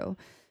flowed through.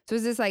 So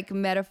it's this like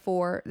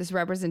metaphor, this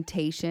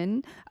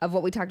representation of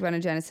what we talked about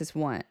in Genesis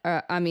 1,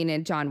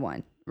 in John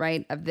 1,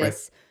 right? Of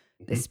this,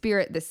 the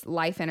spirit, this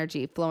life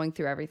energy flowing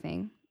through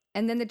everything.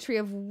 And then the tree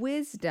of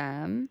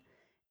wisdom,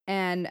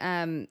 and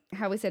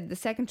how we said the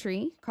second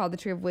tree, called the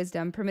tree of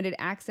wisdom, permitted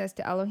access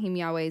to Elohim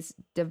Yahweh's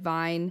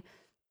divine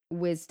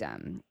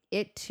wisdom.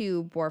 It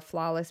too bore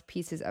flawless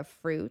pieces of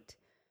fruit,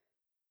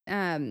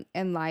 and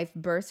life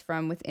burst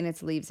from within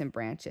its leaves and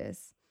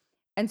branches.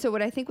 And so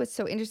what I think was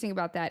so interesting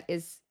about that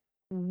is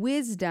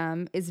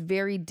wisdom is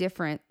very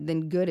different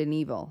than good and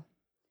evil.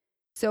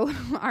 So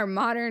our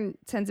modern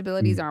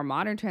sensibilities, our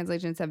modern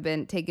translations have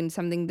been taken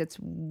something that's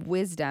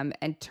wisdom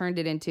and turned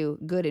it into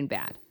good and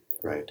bad.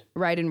 Right.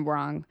 Right and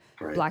wrong,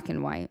 black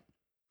and white.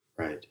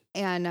 Right.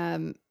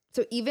 And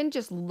so even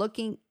just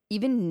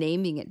even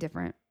naming it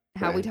different,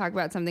 how we talk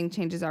about something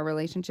changes our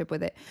relationship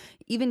with it.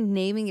 Even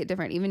naming it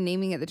different, even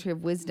naming it the tree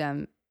of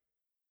wisdom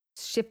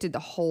shifted the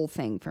whole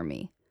thing for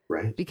me.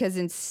 Right. Because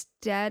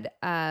instead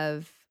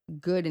of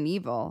good and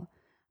evil,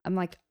 I'm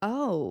like,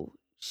 oh,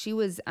 she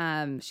was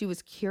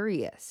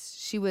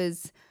curious.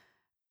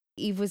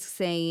 Eve was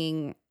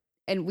saying,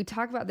 and we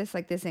talk about this,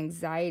 like this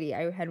anxiety.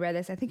 I had read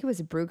this, I think it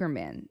was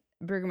Brueggemann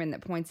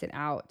that points it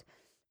out.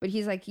 But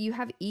he's like, you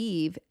have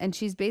Eve, and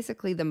she's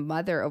basically the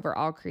mother over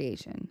all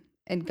creation.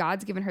 And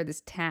God's given her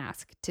this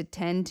task to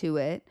tend to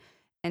it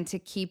and to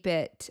keep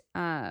it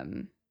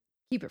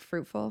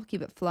fruitful,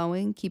 keep it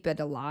flowing, keep it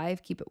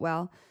alive, keep it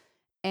well.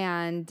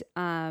 And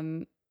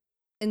in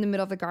the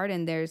middle of the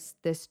garden, there's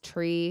this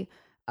tree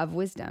of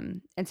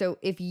wisdom. And so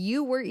if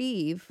you were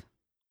Eve,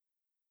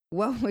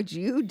 what would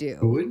you do?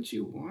 Wouldn't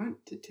you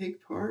want to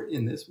take part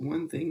in this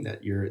one thing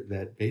that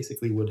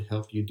basically would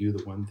help you do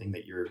the one thing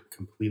that you're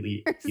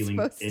completely feeling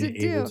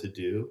unable to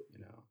do?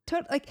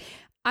 Like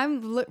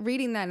I'm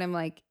reading that and I'm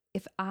like,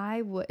 if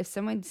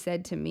someone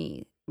said to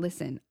me,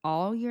 listen,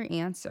 all your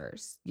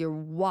answers, your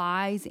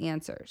wise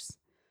answers,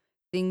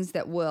 things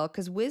that will,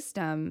 because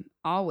wisdom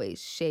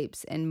always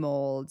shapes and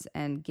molds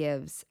and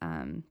gives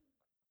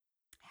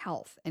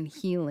health and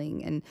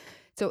healing. And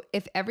so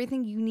if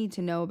everything you need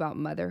to know about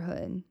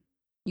motherhood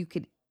you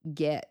could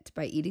get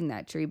by eating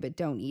that tree, but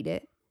don't eat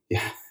it.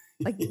 Yeah.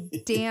 Like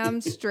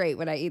damn straight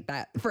would I eat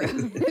that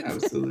fruit.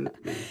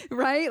 Absolutely.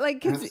 Right?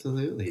 Like,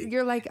 absolutely.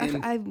 You're like,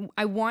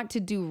 I want to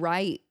do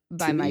right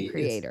by my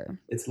creator.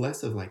 It's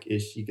less of like,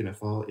 is she going to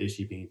fall? Is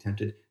she being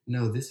tempted?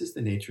 No, this is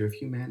the nature of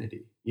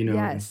humanity,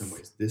 in some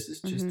ways. This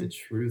is just the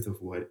truth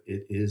of what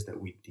it is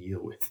that we deal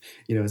with.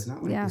 It's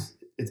not like this,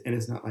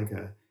 it's not like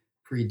a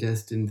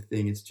predestined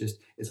thing.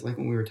 It's like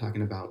when we were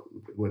talking about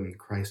when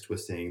Christ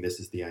was saying, this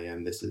is the I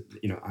am, this is,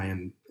 I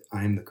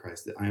am the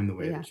Christ, I am the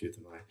way, the truth,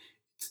 and the life.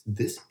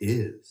 This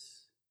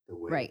is the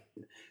way. Right.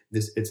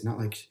 It's not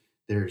like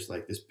there's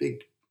like this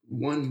big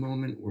one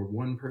moment where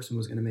one person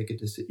was going to make a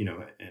decision,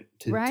 and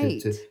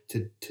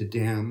to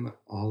damn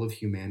all of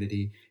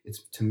humanity.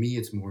 To me,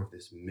 it's more of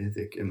this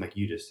mythic, and like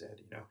you just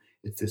said,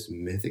 it's this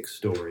mythic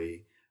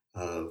story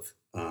of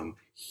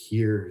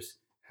here's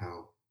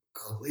how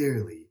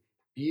clearly,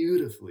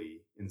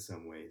 beautifully, in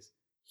some ways,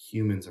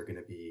 humans are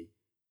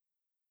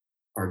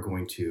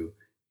going to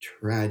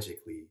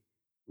tragically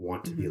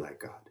want to be like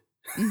God.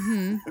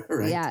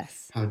 Right?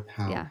 Yes.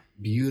 How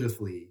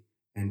beautifully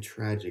and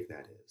tragic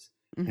that is.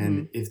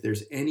 And if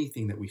there's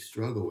anything that we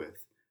struggle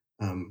with,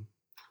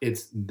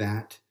 it's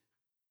that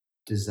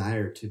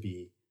desire to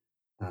be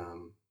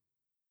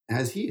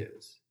as he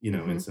is,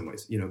 in some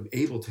ways,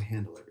 able to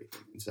handle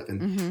everything and stuff.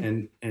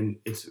 And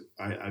it's,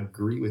 I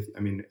agree with,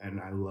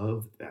 and I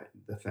love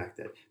the fact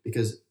that,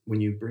 because when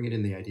you bring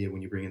in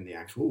the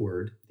actual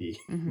word, the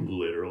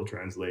literal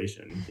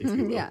translation, if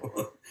you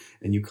will,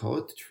 and you call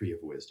it the tree of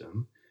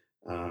wisdom,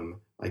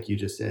 like you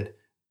just said,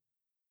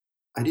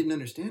 I didn't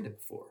understand it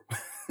before.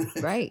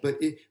 Right.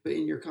 But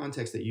in your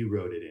context that you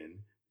wrote it in,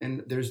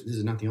 and this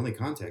is not the only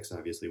context,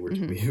 obviously,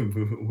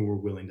 we're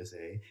willing to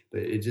say,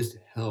 but it just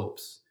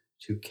helps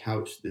to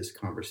couch this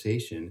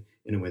conversation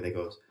in a way that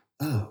goes,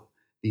 oh,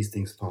 these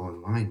things fall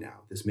in line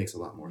now. This makes a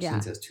lot more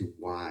sense as to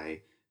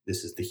why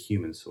this is the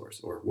human source,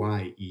 or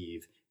why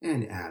Eve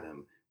and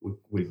Adam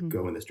would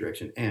go in this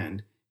direction.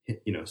 And,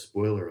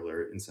 spoiler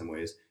alert, in some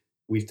ways,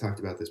 we've talked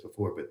about this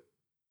before, but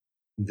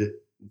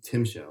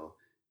Tim Shell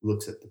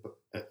looks at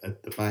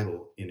the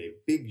Bible in a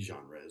big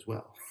genre as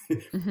well.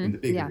 And the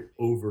big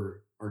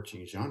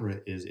overarching genre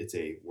is it's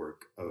a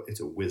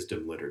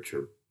wisdom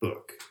literature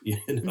book.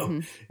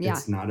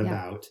 It's not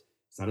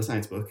a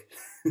science book.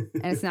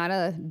 And it's not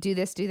a do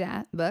this, do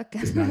that book.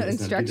 It's not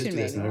instruction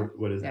manual.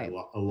 What is that?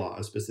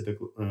 A specific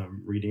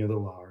reading of the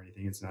law or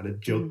anything. It's not a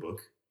joke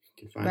book.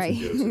 You can find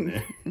some jokes in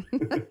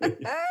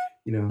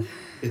there.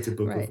 It's a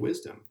book of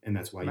wisdom. And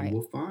that's why you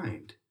will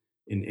find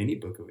in any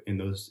book in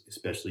those,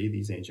 especially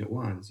these ancient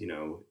ones,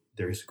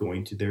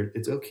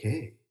 it's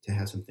okay to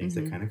have some things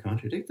that kind of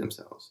contradict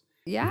themselves.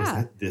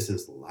 Yeah. This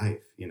is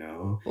life,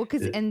 Well,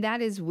 and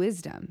that is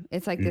wisdom.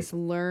 It's like this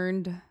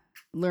learned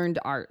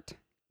art.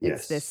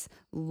 It's this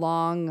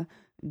long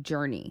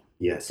journey.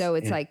 Yes. So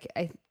it's go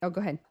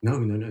ahead. No,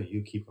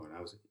 you keep going.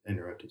 I was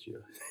interrupted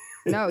you.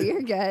 No,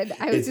 you're good.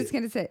 I was just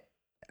going to say,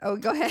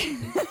 go ahead.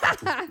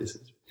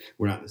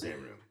 We're not in the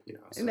same room.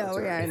 So no,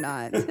 we are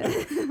not.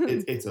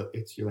 it's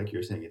like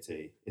you're saying,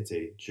 it's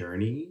a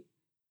journey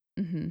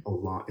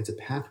along. It's a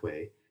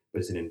pathway, but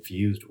it's an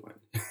infused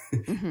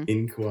one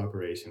in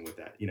cooperation with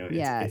that.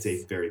 It's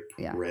a very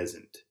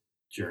present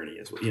journey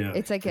as well.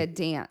 It's like a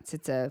dance.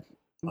 It's a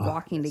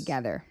walking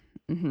together.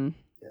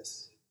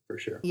 Yes, for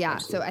sure. Yeah.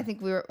 Absolutely. So I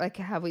think we were like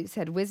how we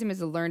said, wisdom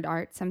is a learned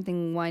art,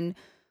 something one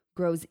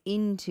grows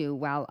into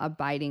while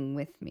abiding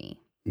with me.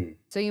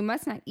 So you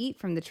must not eat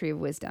from the tree of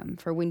wisdom,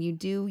 for when you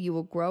do, you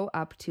will grow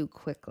up too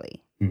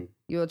quickly.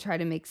 You will try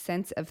to make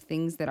sense of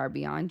things that are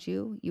beyond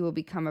you. You will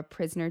become a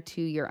prisoner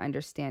to your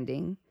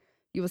understanding.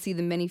 You will see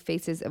the many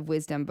faces of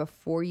wisdom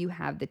before you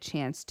have the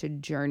chance to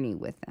journey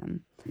with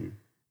them.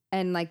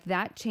 And like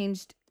that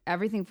changed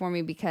everything for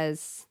me,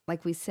 because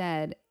like we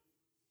said,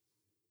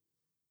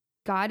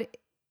 God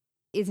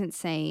isn't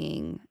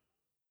saying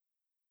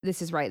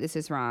this is right, this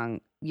is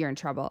wrong, you're in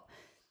trouble.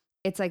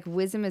 It's like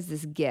wisdom is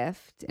this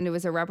gift, and it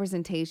was a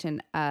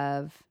representation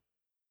of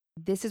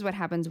this is what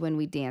happens when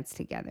we dance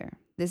together.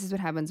 This is what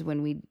happens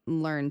when we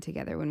learn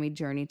together, when we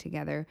journey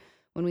together,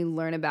 when we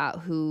learn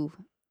about who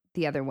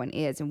the other one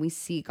is. And we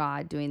see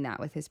God doing that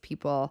with his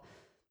people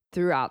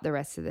throughout the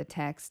rest of the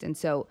text. And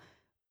so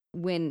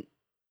when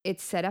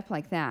it's set up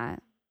like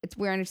that,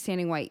 we're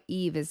understanding why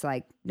Eve is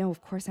like, no, of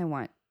course I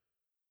want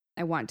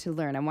to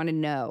learn. I want to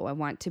know. I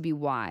want to be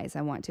wise.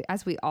 I want to,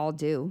 as we all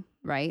do,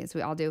 right? As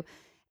we all do.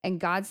 And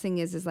God's thing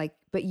is like,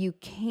 but you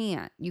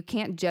can't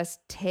just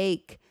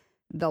take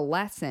the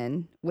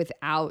lesson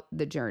without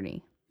the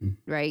journey.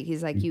 right?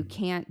 He's like, you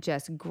can't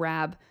just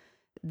grab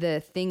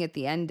the thing at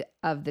the end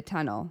of the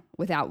tunnel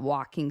without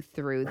walking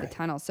through the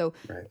tunnel. So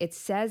it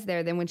says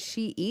there, then when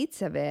she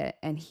eats of it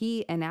and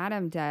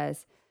Adam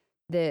does,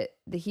 the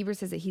Hebrew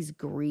says that he's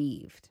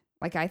grieved.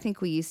 Like, I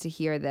think we used to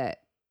hear that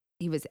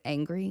he was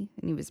angry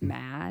and he was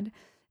mad,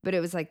 but it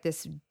was like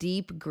this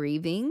deep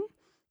grieving.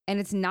 And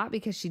it's not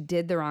because she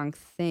did the wrong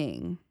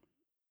thing.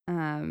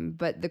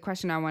 But the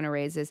question I want to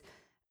raise is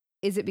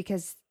it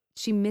because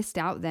she missed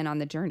out then on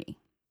the journey?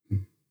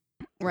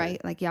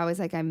 Right? Like, Yahweh's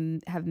like, I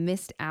have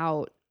missed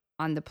out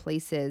on the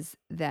places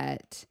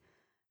that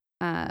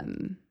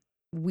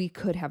we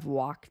could have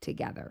walked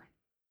together.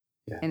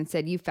 Yeah. And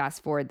said, you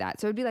fast forward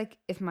that. So it'd be like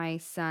if my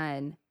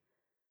son,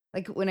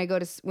 like when he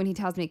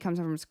tells me he comes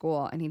home from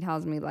school and he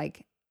tells me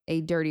like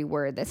a dirty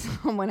word that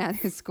someone at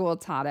his school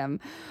taught him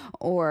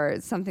or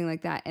something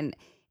like that. And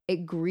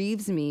it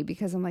grieves me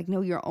because I'm like,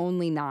 no, you're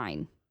only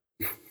 9.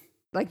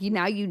 Like,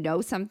 now you know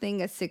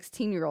something a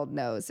 16-year-old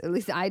knows. At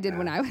least I did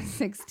when I was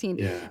 16.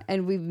 Yeah.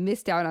 And we've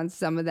missed out on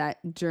some of that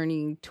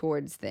journeying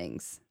towards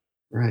things.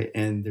 Right.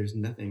 And there's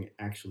nothing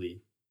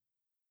actually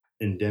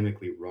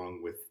endemically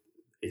wrong with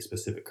a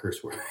specific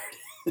curse word.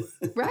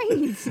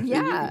 Right.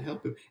 Yeah. And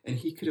help him. And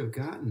he could have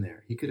gotten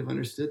there. He could have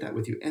understood that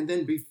with you and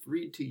then be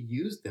free to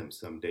use them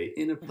someday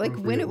inappropriate.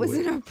 Like when it was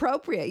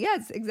inappropriate.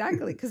 Yes,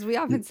 exactly. Because we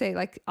often say,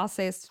 like, I'll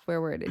say a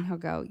swear word and he'll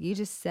go, you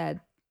just said,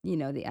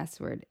 the S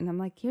word. And I'm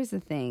like, here's the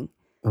thing.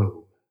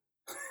 Oh.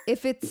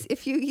 If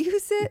you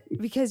use it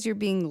because you're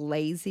being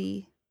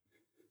lazy,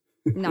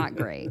 not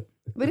great.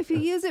 But if you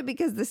use it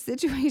because the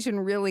situation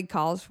really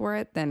calls for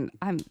it, then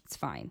it's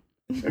fine.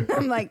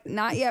 I'm like,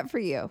 not yet for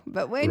you,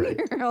 but when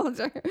you're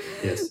older.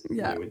 Yes.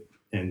 Yeah.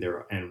 And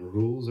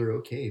rules are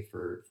okay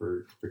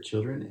for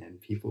children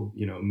and people,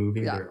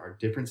 moving. Yeah. There are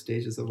different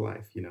stages of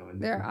life, and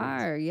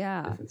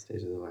different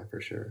stages of life for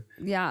sure.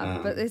 Yeah.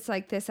 But it's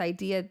like this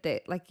idea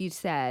that, like you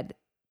said,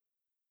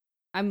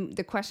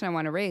 the question I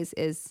want to raise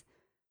is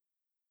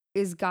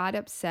God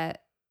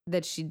upset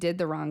that she did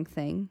the wrong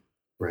thing?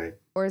 Right.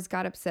 Or is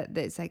God upset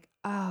that it's like,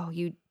 oh,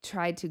 you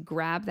tried to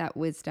grab that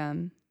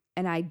wisdom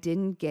and I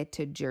didn't get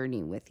to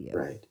journey with you?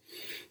 Right.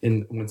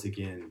 And once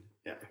again,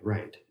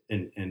 right.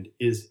 And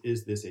is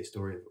this a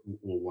story of,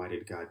 well, why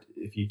did God,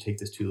 if you take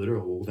this too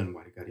literal, well, then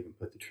why did God even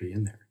put the tree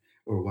in there?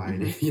 Or why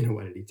did he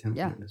tempt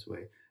him in this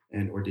way?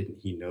 Or didn't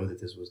he know that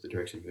this was the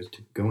direction he was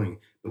going?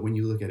 But when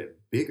you look at it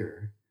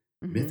bigger,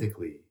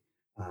 mythically,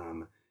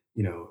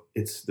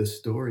 it's the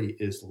story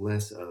is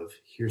less of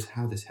here's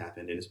how this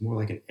happened, and it's more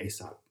like an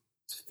Aesop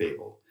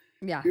fable.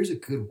 Yeah. Here's a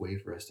good way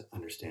for us to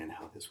understand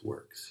how this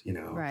works.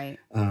 Right.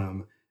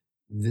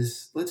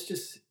 Let's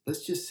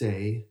just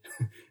say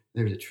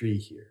there's a tree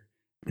here,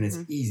 and it's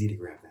easy to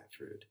grab that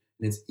fruit,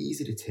 and it's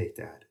easy to take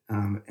that,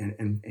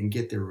 and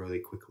get there really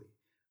quickly.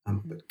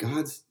 But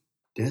God's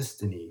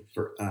destiny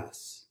for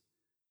us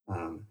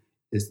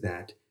is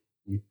that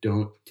you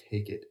don't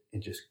take it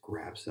and just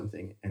grab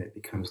something and it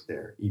becomes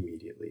there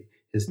immediately.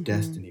 His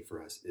destiny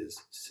for us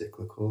is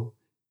cyclical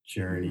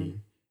journey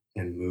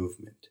and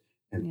movement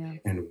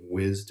and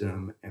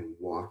wisdom and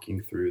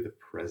walking through the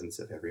presence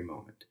of every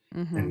moment.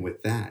 And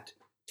with that,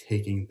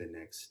 taking the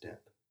next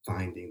step,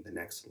 finding the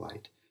next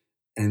light.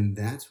 And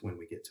that's when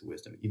we get to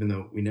wisdom, even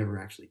though we never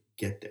actually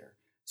get there.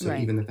 So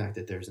even the fact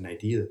that there's an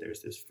idea that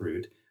there's this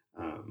fruit,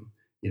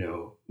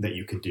 that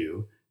you could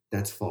do,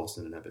 that's false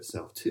in and of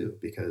itself too,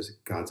 because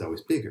God's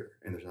always bigger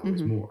and there's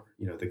always more.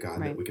 The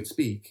God that we can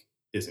speak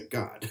isn't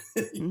God.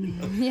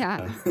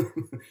 Yeah.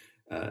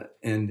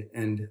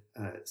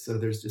 So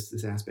there's just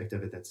this aspect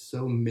of it that's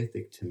so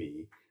mythic to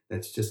me.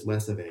 That's just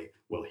less of a,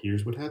 well,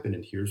 here's what happened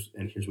and here's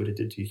what it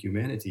did to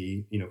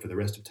humanity, for the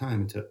rest of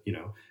time. And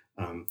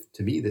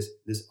to me,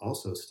 this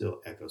also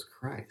still echoes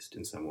Christ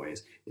in some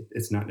ways.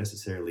 It's not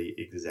necessarily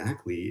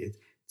exactly.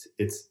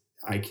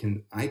 I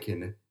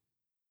can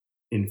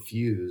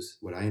infuse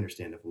what I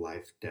understand of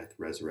life, death,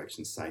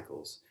 resurrection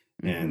cycles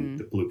and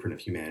the blueprint of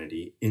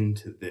humanity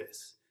into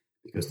this,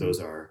 because those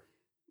are,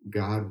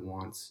 God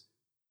wants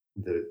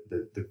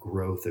the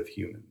growth of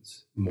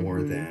humans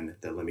more than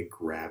that. Let me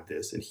grab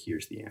this and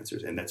here's the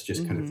answers. And that's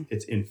just kind of,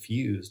 it's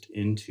infused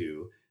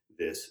into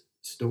this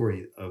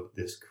story of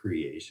this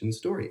creation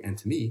story. And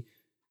to me,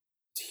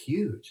 it's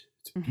huge.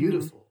 It's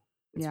beautiful.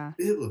 It's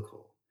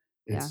biblical.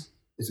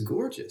 It's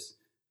gorgeous.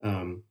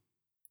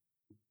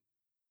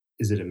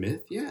 Is it a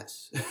myth?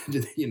 Yes.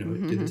 Did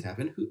this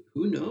happen?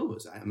 Who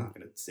knows? I'm not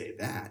going to say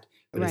that,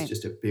 but it's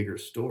just a bigger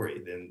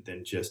story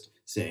than just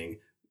saying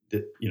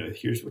that,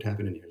 here's what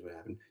happened and here's what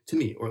happened to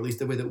me, or at least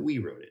the way that we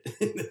wrote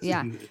it.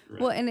 Yeah.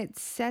 Well, and it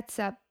sets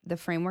up the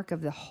framework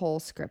of the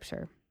whole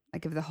scripture,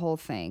 like of the whole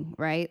thing,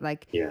 right?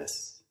 Like,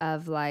 yes.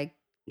 Of like,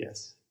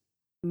 yes.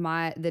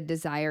 The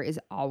desire is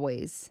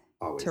always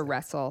to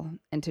wrestle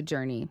and to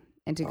journey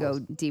and to go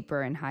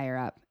deeper and higher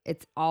up.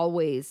 It's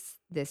always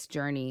this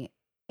journey,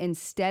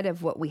 instead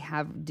of what we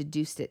have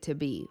deduced it to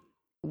be,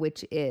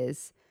 which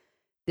is,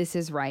 this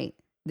is right,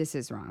 this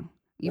is wrong.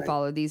 You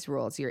follow these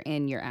rules, you're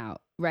in, you're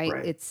out, right?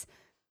 It's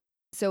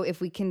so if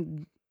we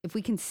can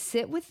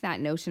sit with that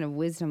notion of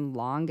wisdom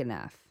long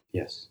enough,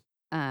 yes,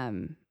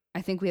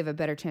 I think we have a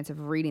better chance of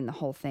reading the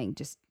whole thing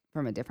just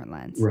from a different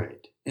lens.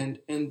 Right. And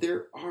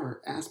there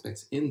are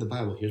aspects in the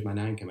Bible, here's my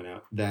 9 coming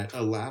out, that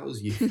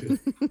allows you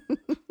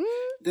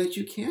that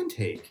you can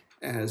take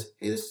as,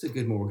 hey, this is a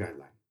good moral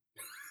guideline.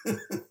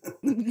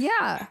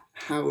 Yeah.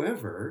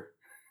 However,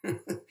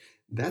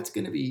 that's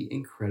going to be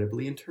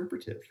incredibly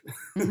interpretive.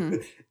 Mm-hmm.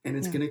 And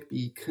it's going to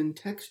be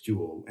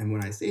contextual. And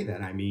when I say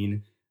that, I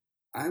mean,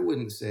 I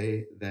wouldn't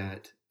say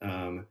that,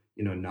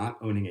 not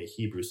owning a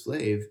Hebrew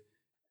slave,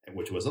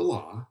 which was a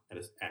law,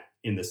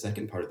 in the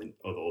second part of the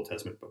Old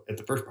Testament, but at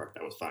the first part,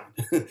 that was fine.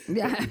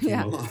 Yeah,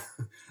 yeah. A law.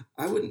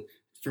 I wouldn't.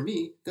 For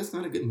me, that's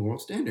not a good moral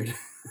standard.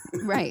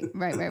 Right. I'm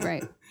not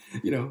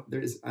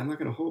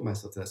going to hold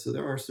myself to that. So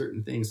there are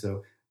certain things.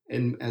 So,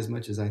 and as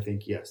much as I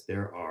think, yes,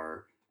 there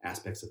are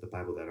aspects of the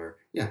Bible that are,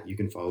 you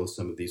can follow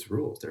some of these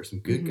rules. There are some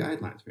good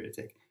guidelines for you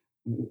to take.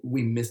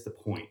 We miss the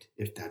point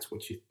if that's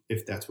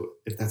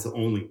the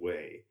only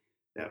way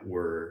that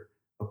we're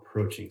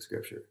approaching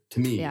Scripture. To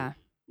me,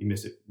 you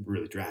miss it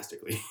really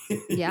drastically.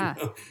 Yeah.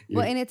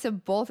 Well, and it's a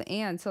both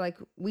and. So like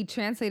we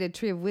translated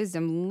Tree of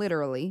Wisdom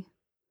literally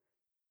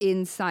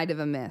inside of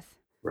a myth.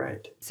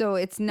 Right. So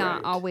it's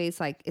not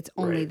always like it's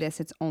only this,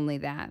 it's only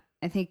that.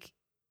 I think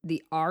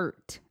the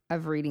art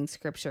of reading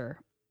Scripture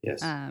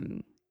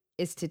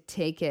is to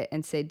take it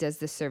and say, does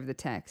this serve the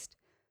text?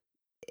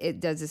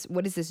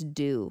 What does this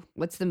do?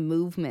 What's the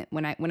movement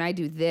when I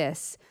do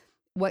this?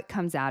 What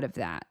comes out of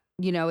that?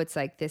 It's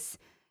like this.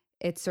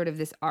 It's sort of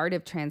this art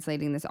of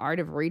translating, this art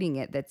of reading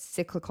it that's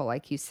cyclical,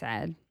 like you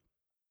said,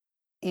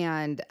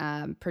 and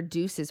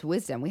produces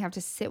wisdom. We have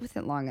to sit with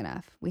it long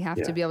enough. We have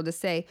to be able to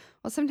say,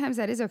 well, sometimes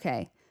that is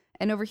okay.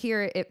 And over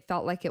here, it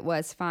felt like it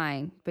was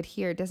fine, but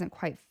here it doesn't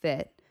quite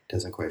fit.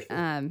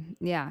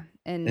 Yeah.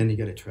 And you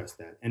got to trust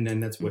that. And then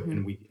that's what,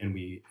 and we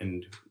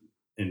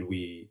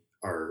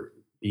are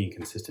being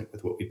consistent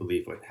with what we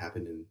believe what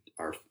happened in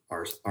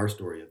our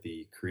story of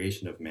the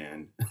creation of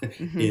man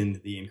in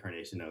the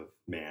incarnation of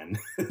man.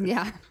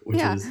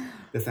 Which is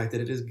the fact that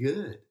it is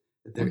good,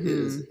 that there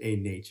is a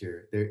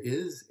nature, there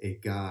is a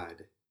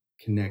God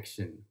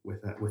connection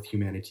with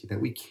humanity that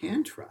we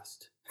can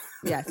trust.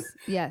 Yes.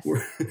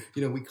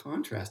 We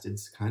contrasted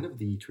kind of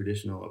the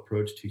traditional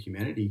approach to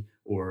humanity,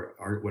 or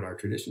what our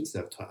traditions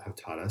have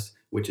taught us,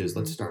 which is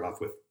let's start off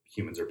with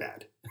humans are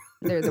bad.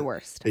 They're the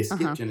worst. They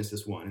skip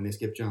Genesis 1 and they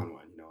skip John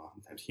 1.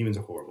 Oftentimes humans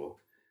are horrible.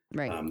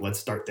 Right. Let's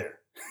start there.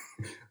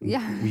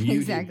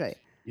 Exactly.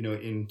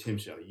 In Tim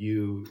Show,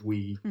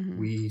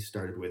 we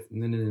started with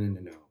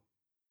no.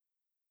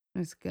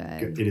 It's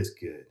good. It is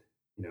good.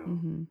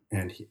 And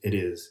it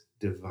is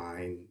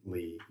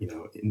divinely,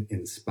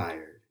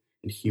 inspired,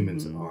 and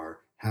humans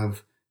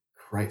have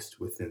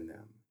Christ within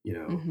them.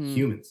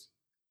 Humans,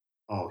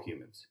 all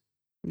humans.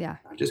 Yeah.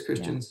 Not just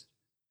Christians.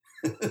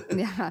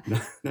 Yeah.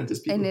 Not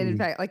just people. And in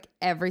fact, like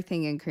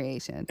everything in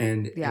creation.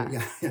 And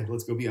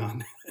let's go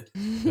beyond that.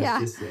 Let's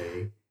just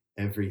say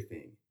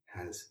everything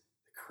has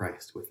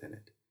Christ within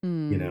it.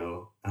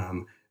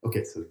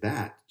 Okay, so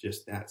that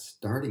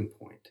starting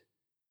point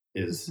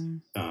is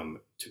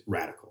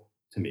radical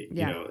to me.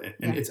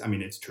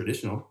 It's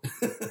traditional.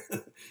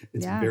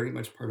 It's very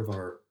much part of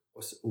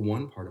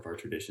one part of our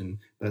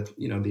tradition, but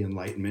the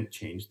Enlightenment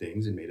changed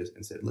things and made us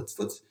and said let's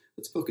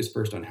focus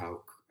first on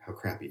how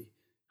crappy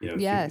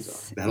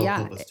humans are. That'll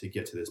help us to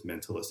get to this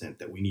mental ascent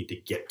that we need to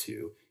get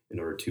to in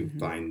order to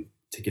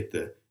to get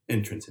the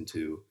entrance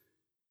into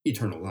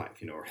eternal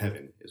life, or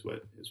heaven is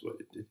what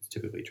it's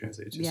typically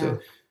translated to. So,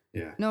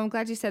 No, I'm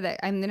glad you said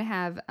that. I'm going to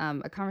have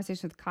a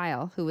conversation with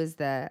Kyle, who was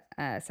the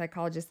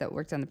psychologist that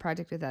worked on the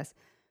project with us.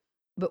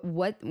 But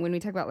when we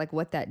talk about like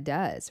what that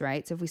does,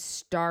 right? So if we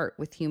start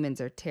with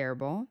humans are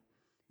terrible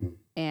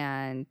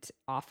and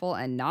awful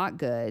and not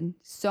good,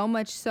 so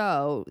much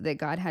so that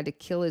God had to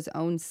kill his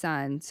own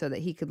son so that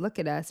he could look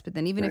at us. But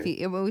then even if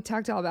when we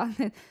talked all about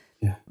it,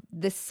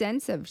 the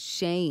sense of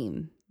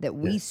shame that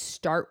we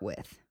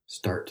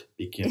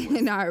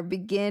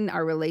begin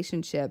our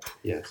relationship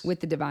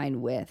with the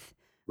divine with,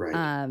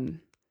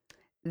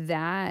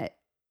 that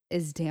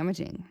is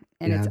damaging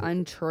and it's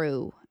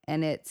untrue.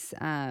 And it's,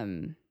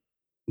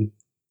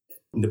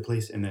 the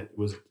place, and that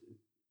was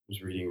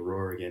reading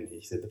Rohr again.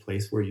 He said, the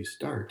place where you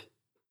start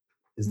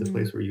is the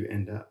place where you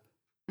end up.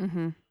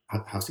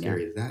 How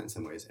scary is that in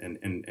some ways?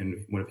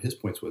 And one of his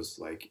points was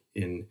like,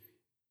 in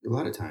a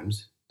lot of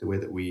times, the way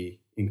that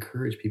we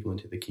encourage people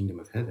into the kingdom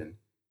of heaven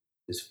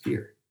is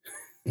fear.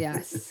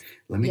 Yes.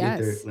 Let me get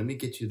there. Let me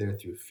get you there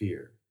through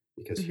fear,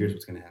 because here's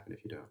what's going to happen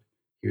if you don't.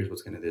 Here's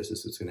what's going to this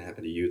is what's going to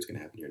happen to you. It's going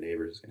to happen to your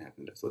neighbors. It's going to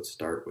happen to us. Let's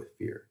start with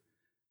fear.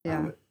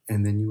 Yeah.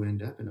 And then you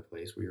end up in a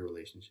place where your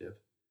relationship,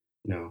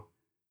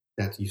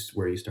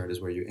 where you start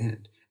is where you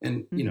end.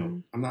 And,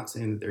 I'm not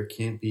saying that there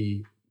can't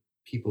be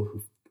people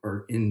who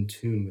are in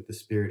tune with the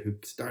Spirit who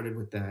started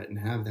with that and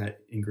have that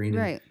ingrained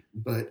in.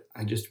 But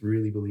I just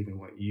really believe in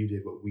what you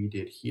did, what we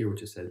did here,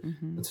 which is said,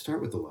 let's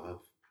start with the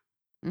love.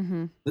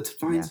 Let's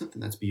find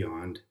something that's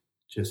beyond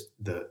just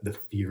the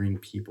fearing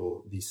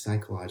people, the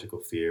psychological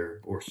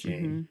fear or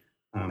shame.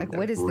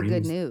 What is the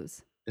good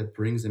news? That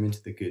brings them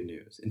into the good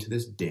news, into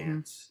this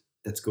dance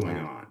that's going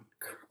on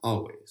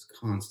always,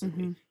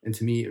 constantly. And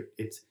to me,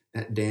 it's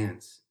that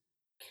dance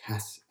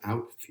casts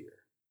out fear.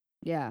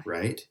 Yeah.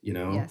 Right.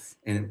 Yes.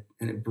 And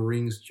it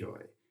brings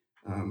joy.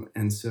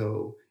 And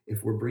so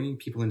if we're bringing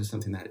people into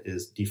something that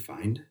is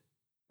defined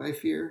by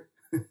fear,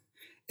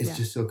 it's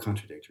just so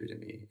contradictory to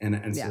me.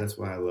 And so that's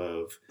why I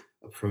love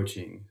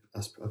approaching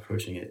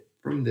it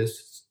from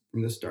this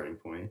starting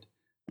point,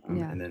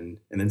 and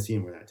then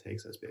seeing where that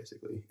takes us,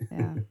 basically.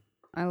 Yeah,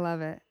 I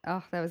love it.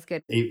 Oh, that was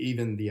good.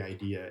 Even the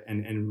idea,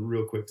 and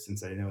real quick,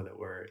 since I know that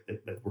we're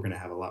going to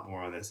have a lot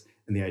more on this,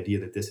 and the idea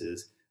that this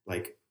is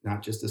like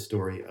not just a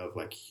story of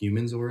like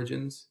humans'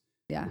 origins,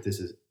 but this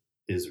is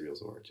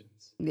Israel's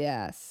origins.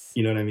 Yes.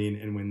 You know what I mean?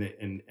 And when they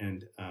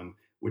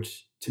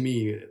which to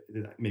me,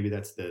 maybe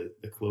that's the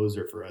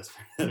closer for us.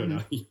 I don't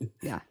know.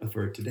 Yeah.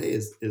 For today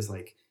is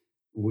like,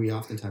 we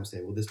oftentimes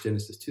say, well, this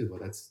Genesis 2, well,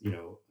 that's,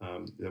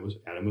 that was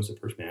Adam was the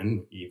first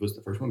man, Eve was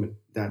the first woman.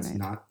 That's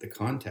not the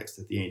context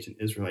that the ancient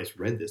Israelites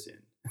read this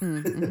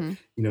in.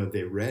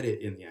 They read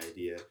it in the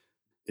idea,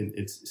 and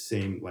it's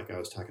same like I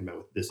was talking about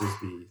with this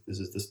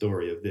is the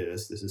story of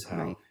this. This is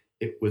how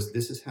it was.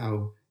 This is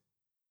how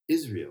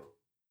Israel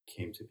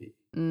came to be,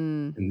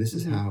 and this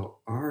is how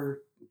our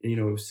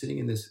sitting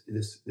in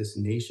this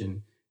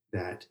nation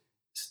that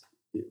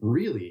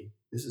really,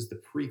 this is the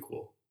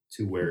prequel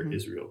to where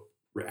Israel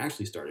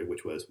actually started,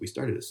 which was we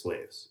started as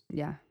slaves.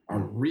 Yeah. Our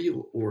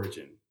real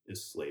origin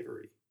is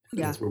slavery.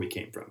 Yeah. That's where we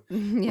came from.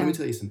 Let me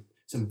tell you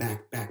some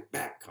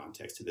back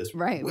context to this.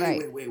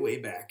 Way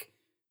back.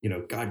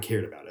 God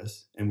cared about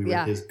us, and we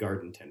were his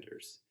garden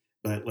tenders.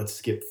 But let's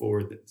skip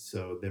forward.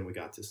 So then we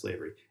got to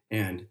slavery,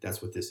 and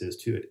that's what this is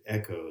too. It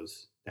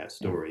echoes that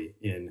story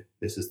in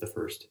this is the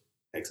first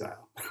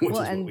exile.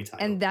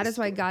 And that is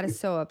why God is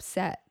so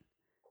upset.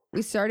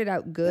 We started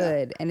out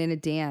good and in a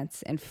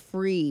dance and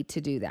free to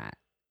do that.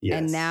 Yes.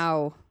 And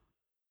now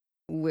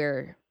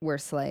we're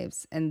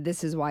slaves. And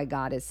this is why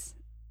God is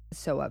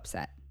so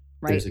upset,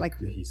 right?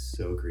 He's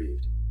so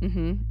grieved.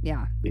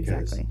 Yeah,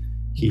 because exactly.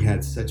 He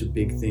had such a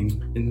big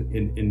thing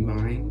in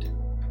mind,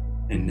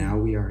 and now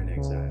we are in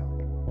exile.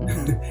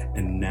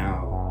 And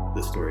now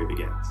the story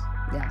begins.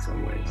 Yeah. In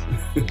some ways.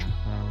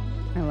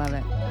 I love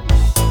it.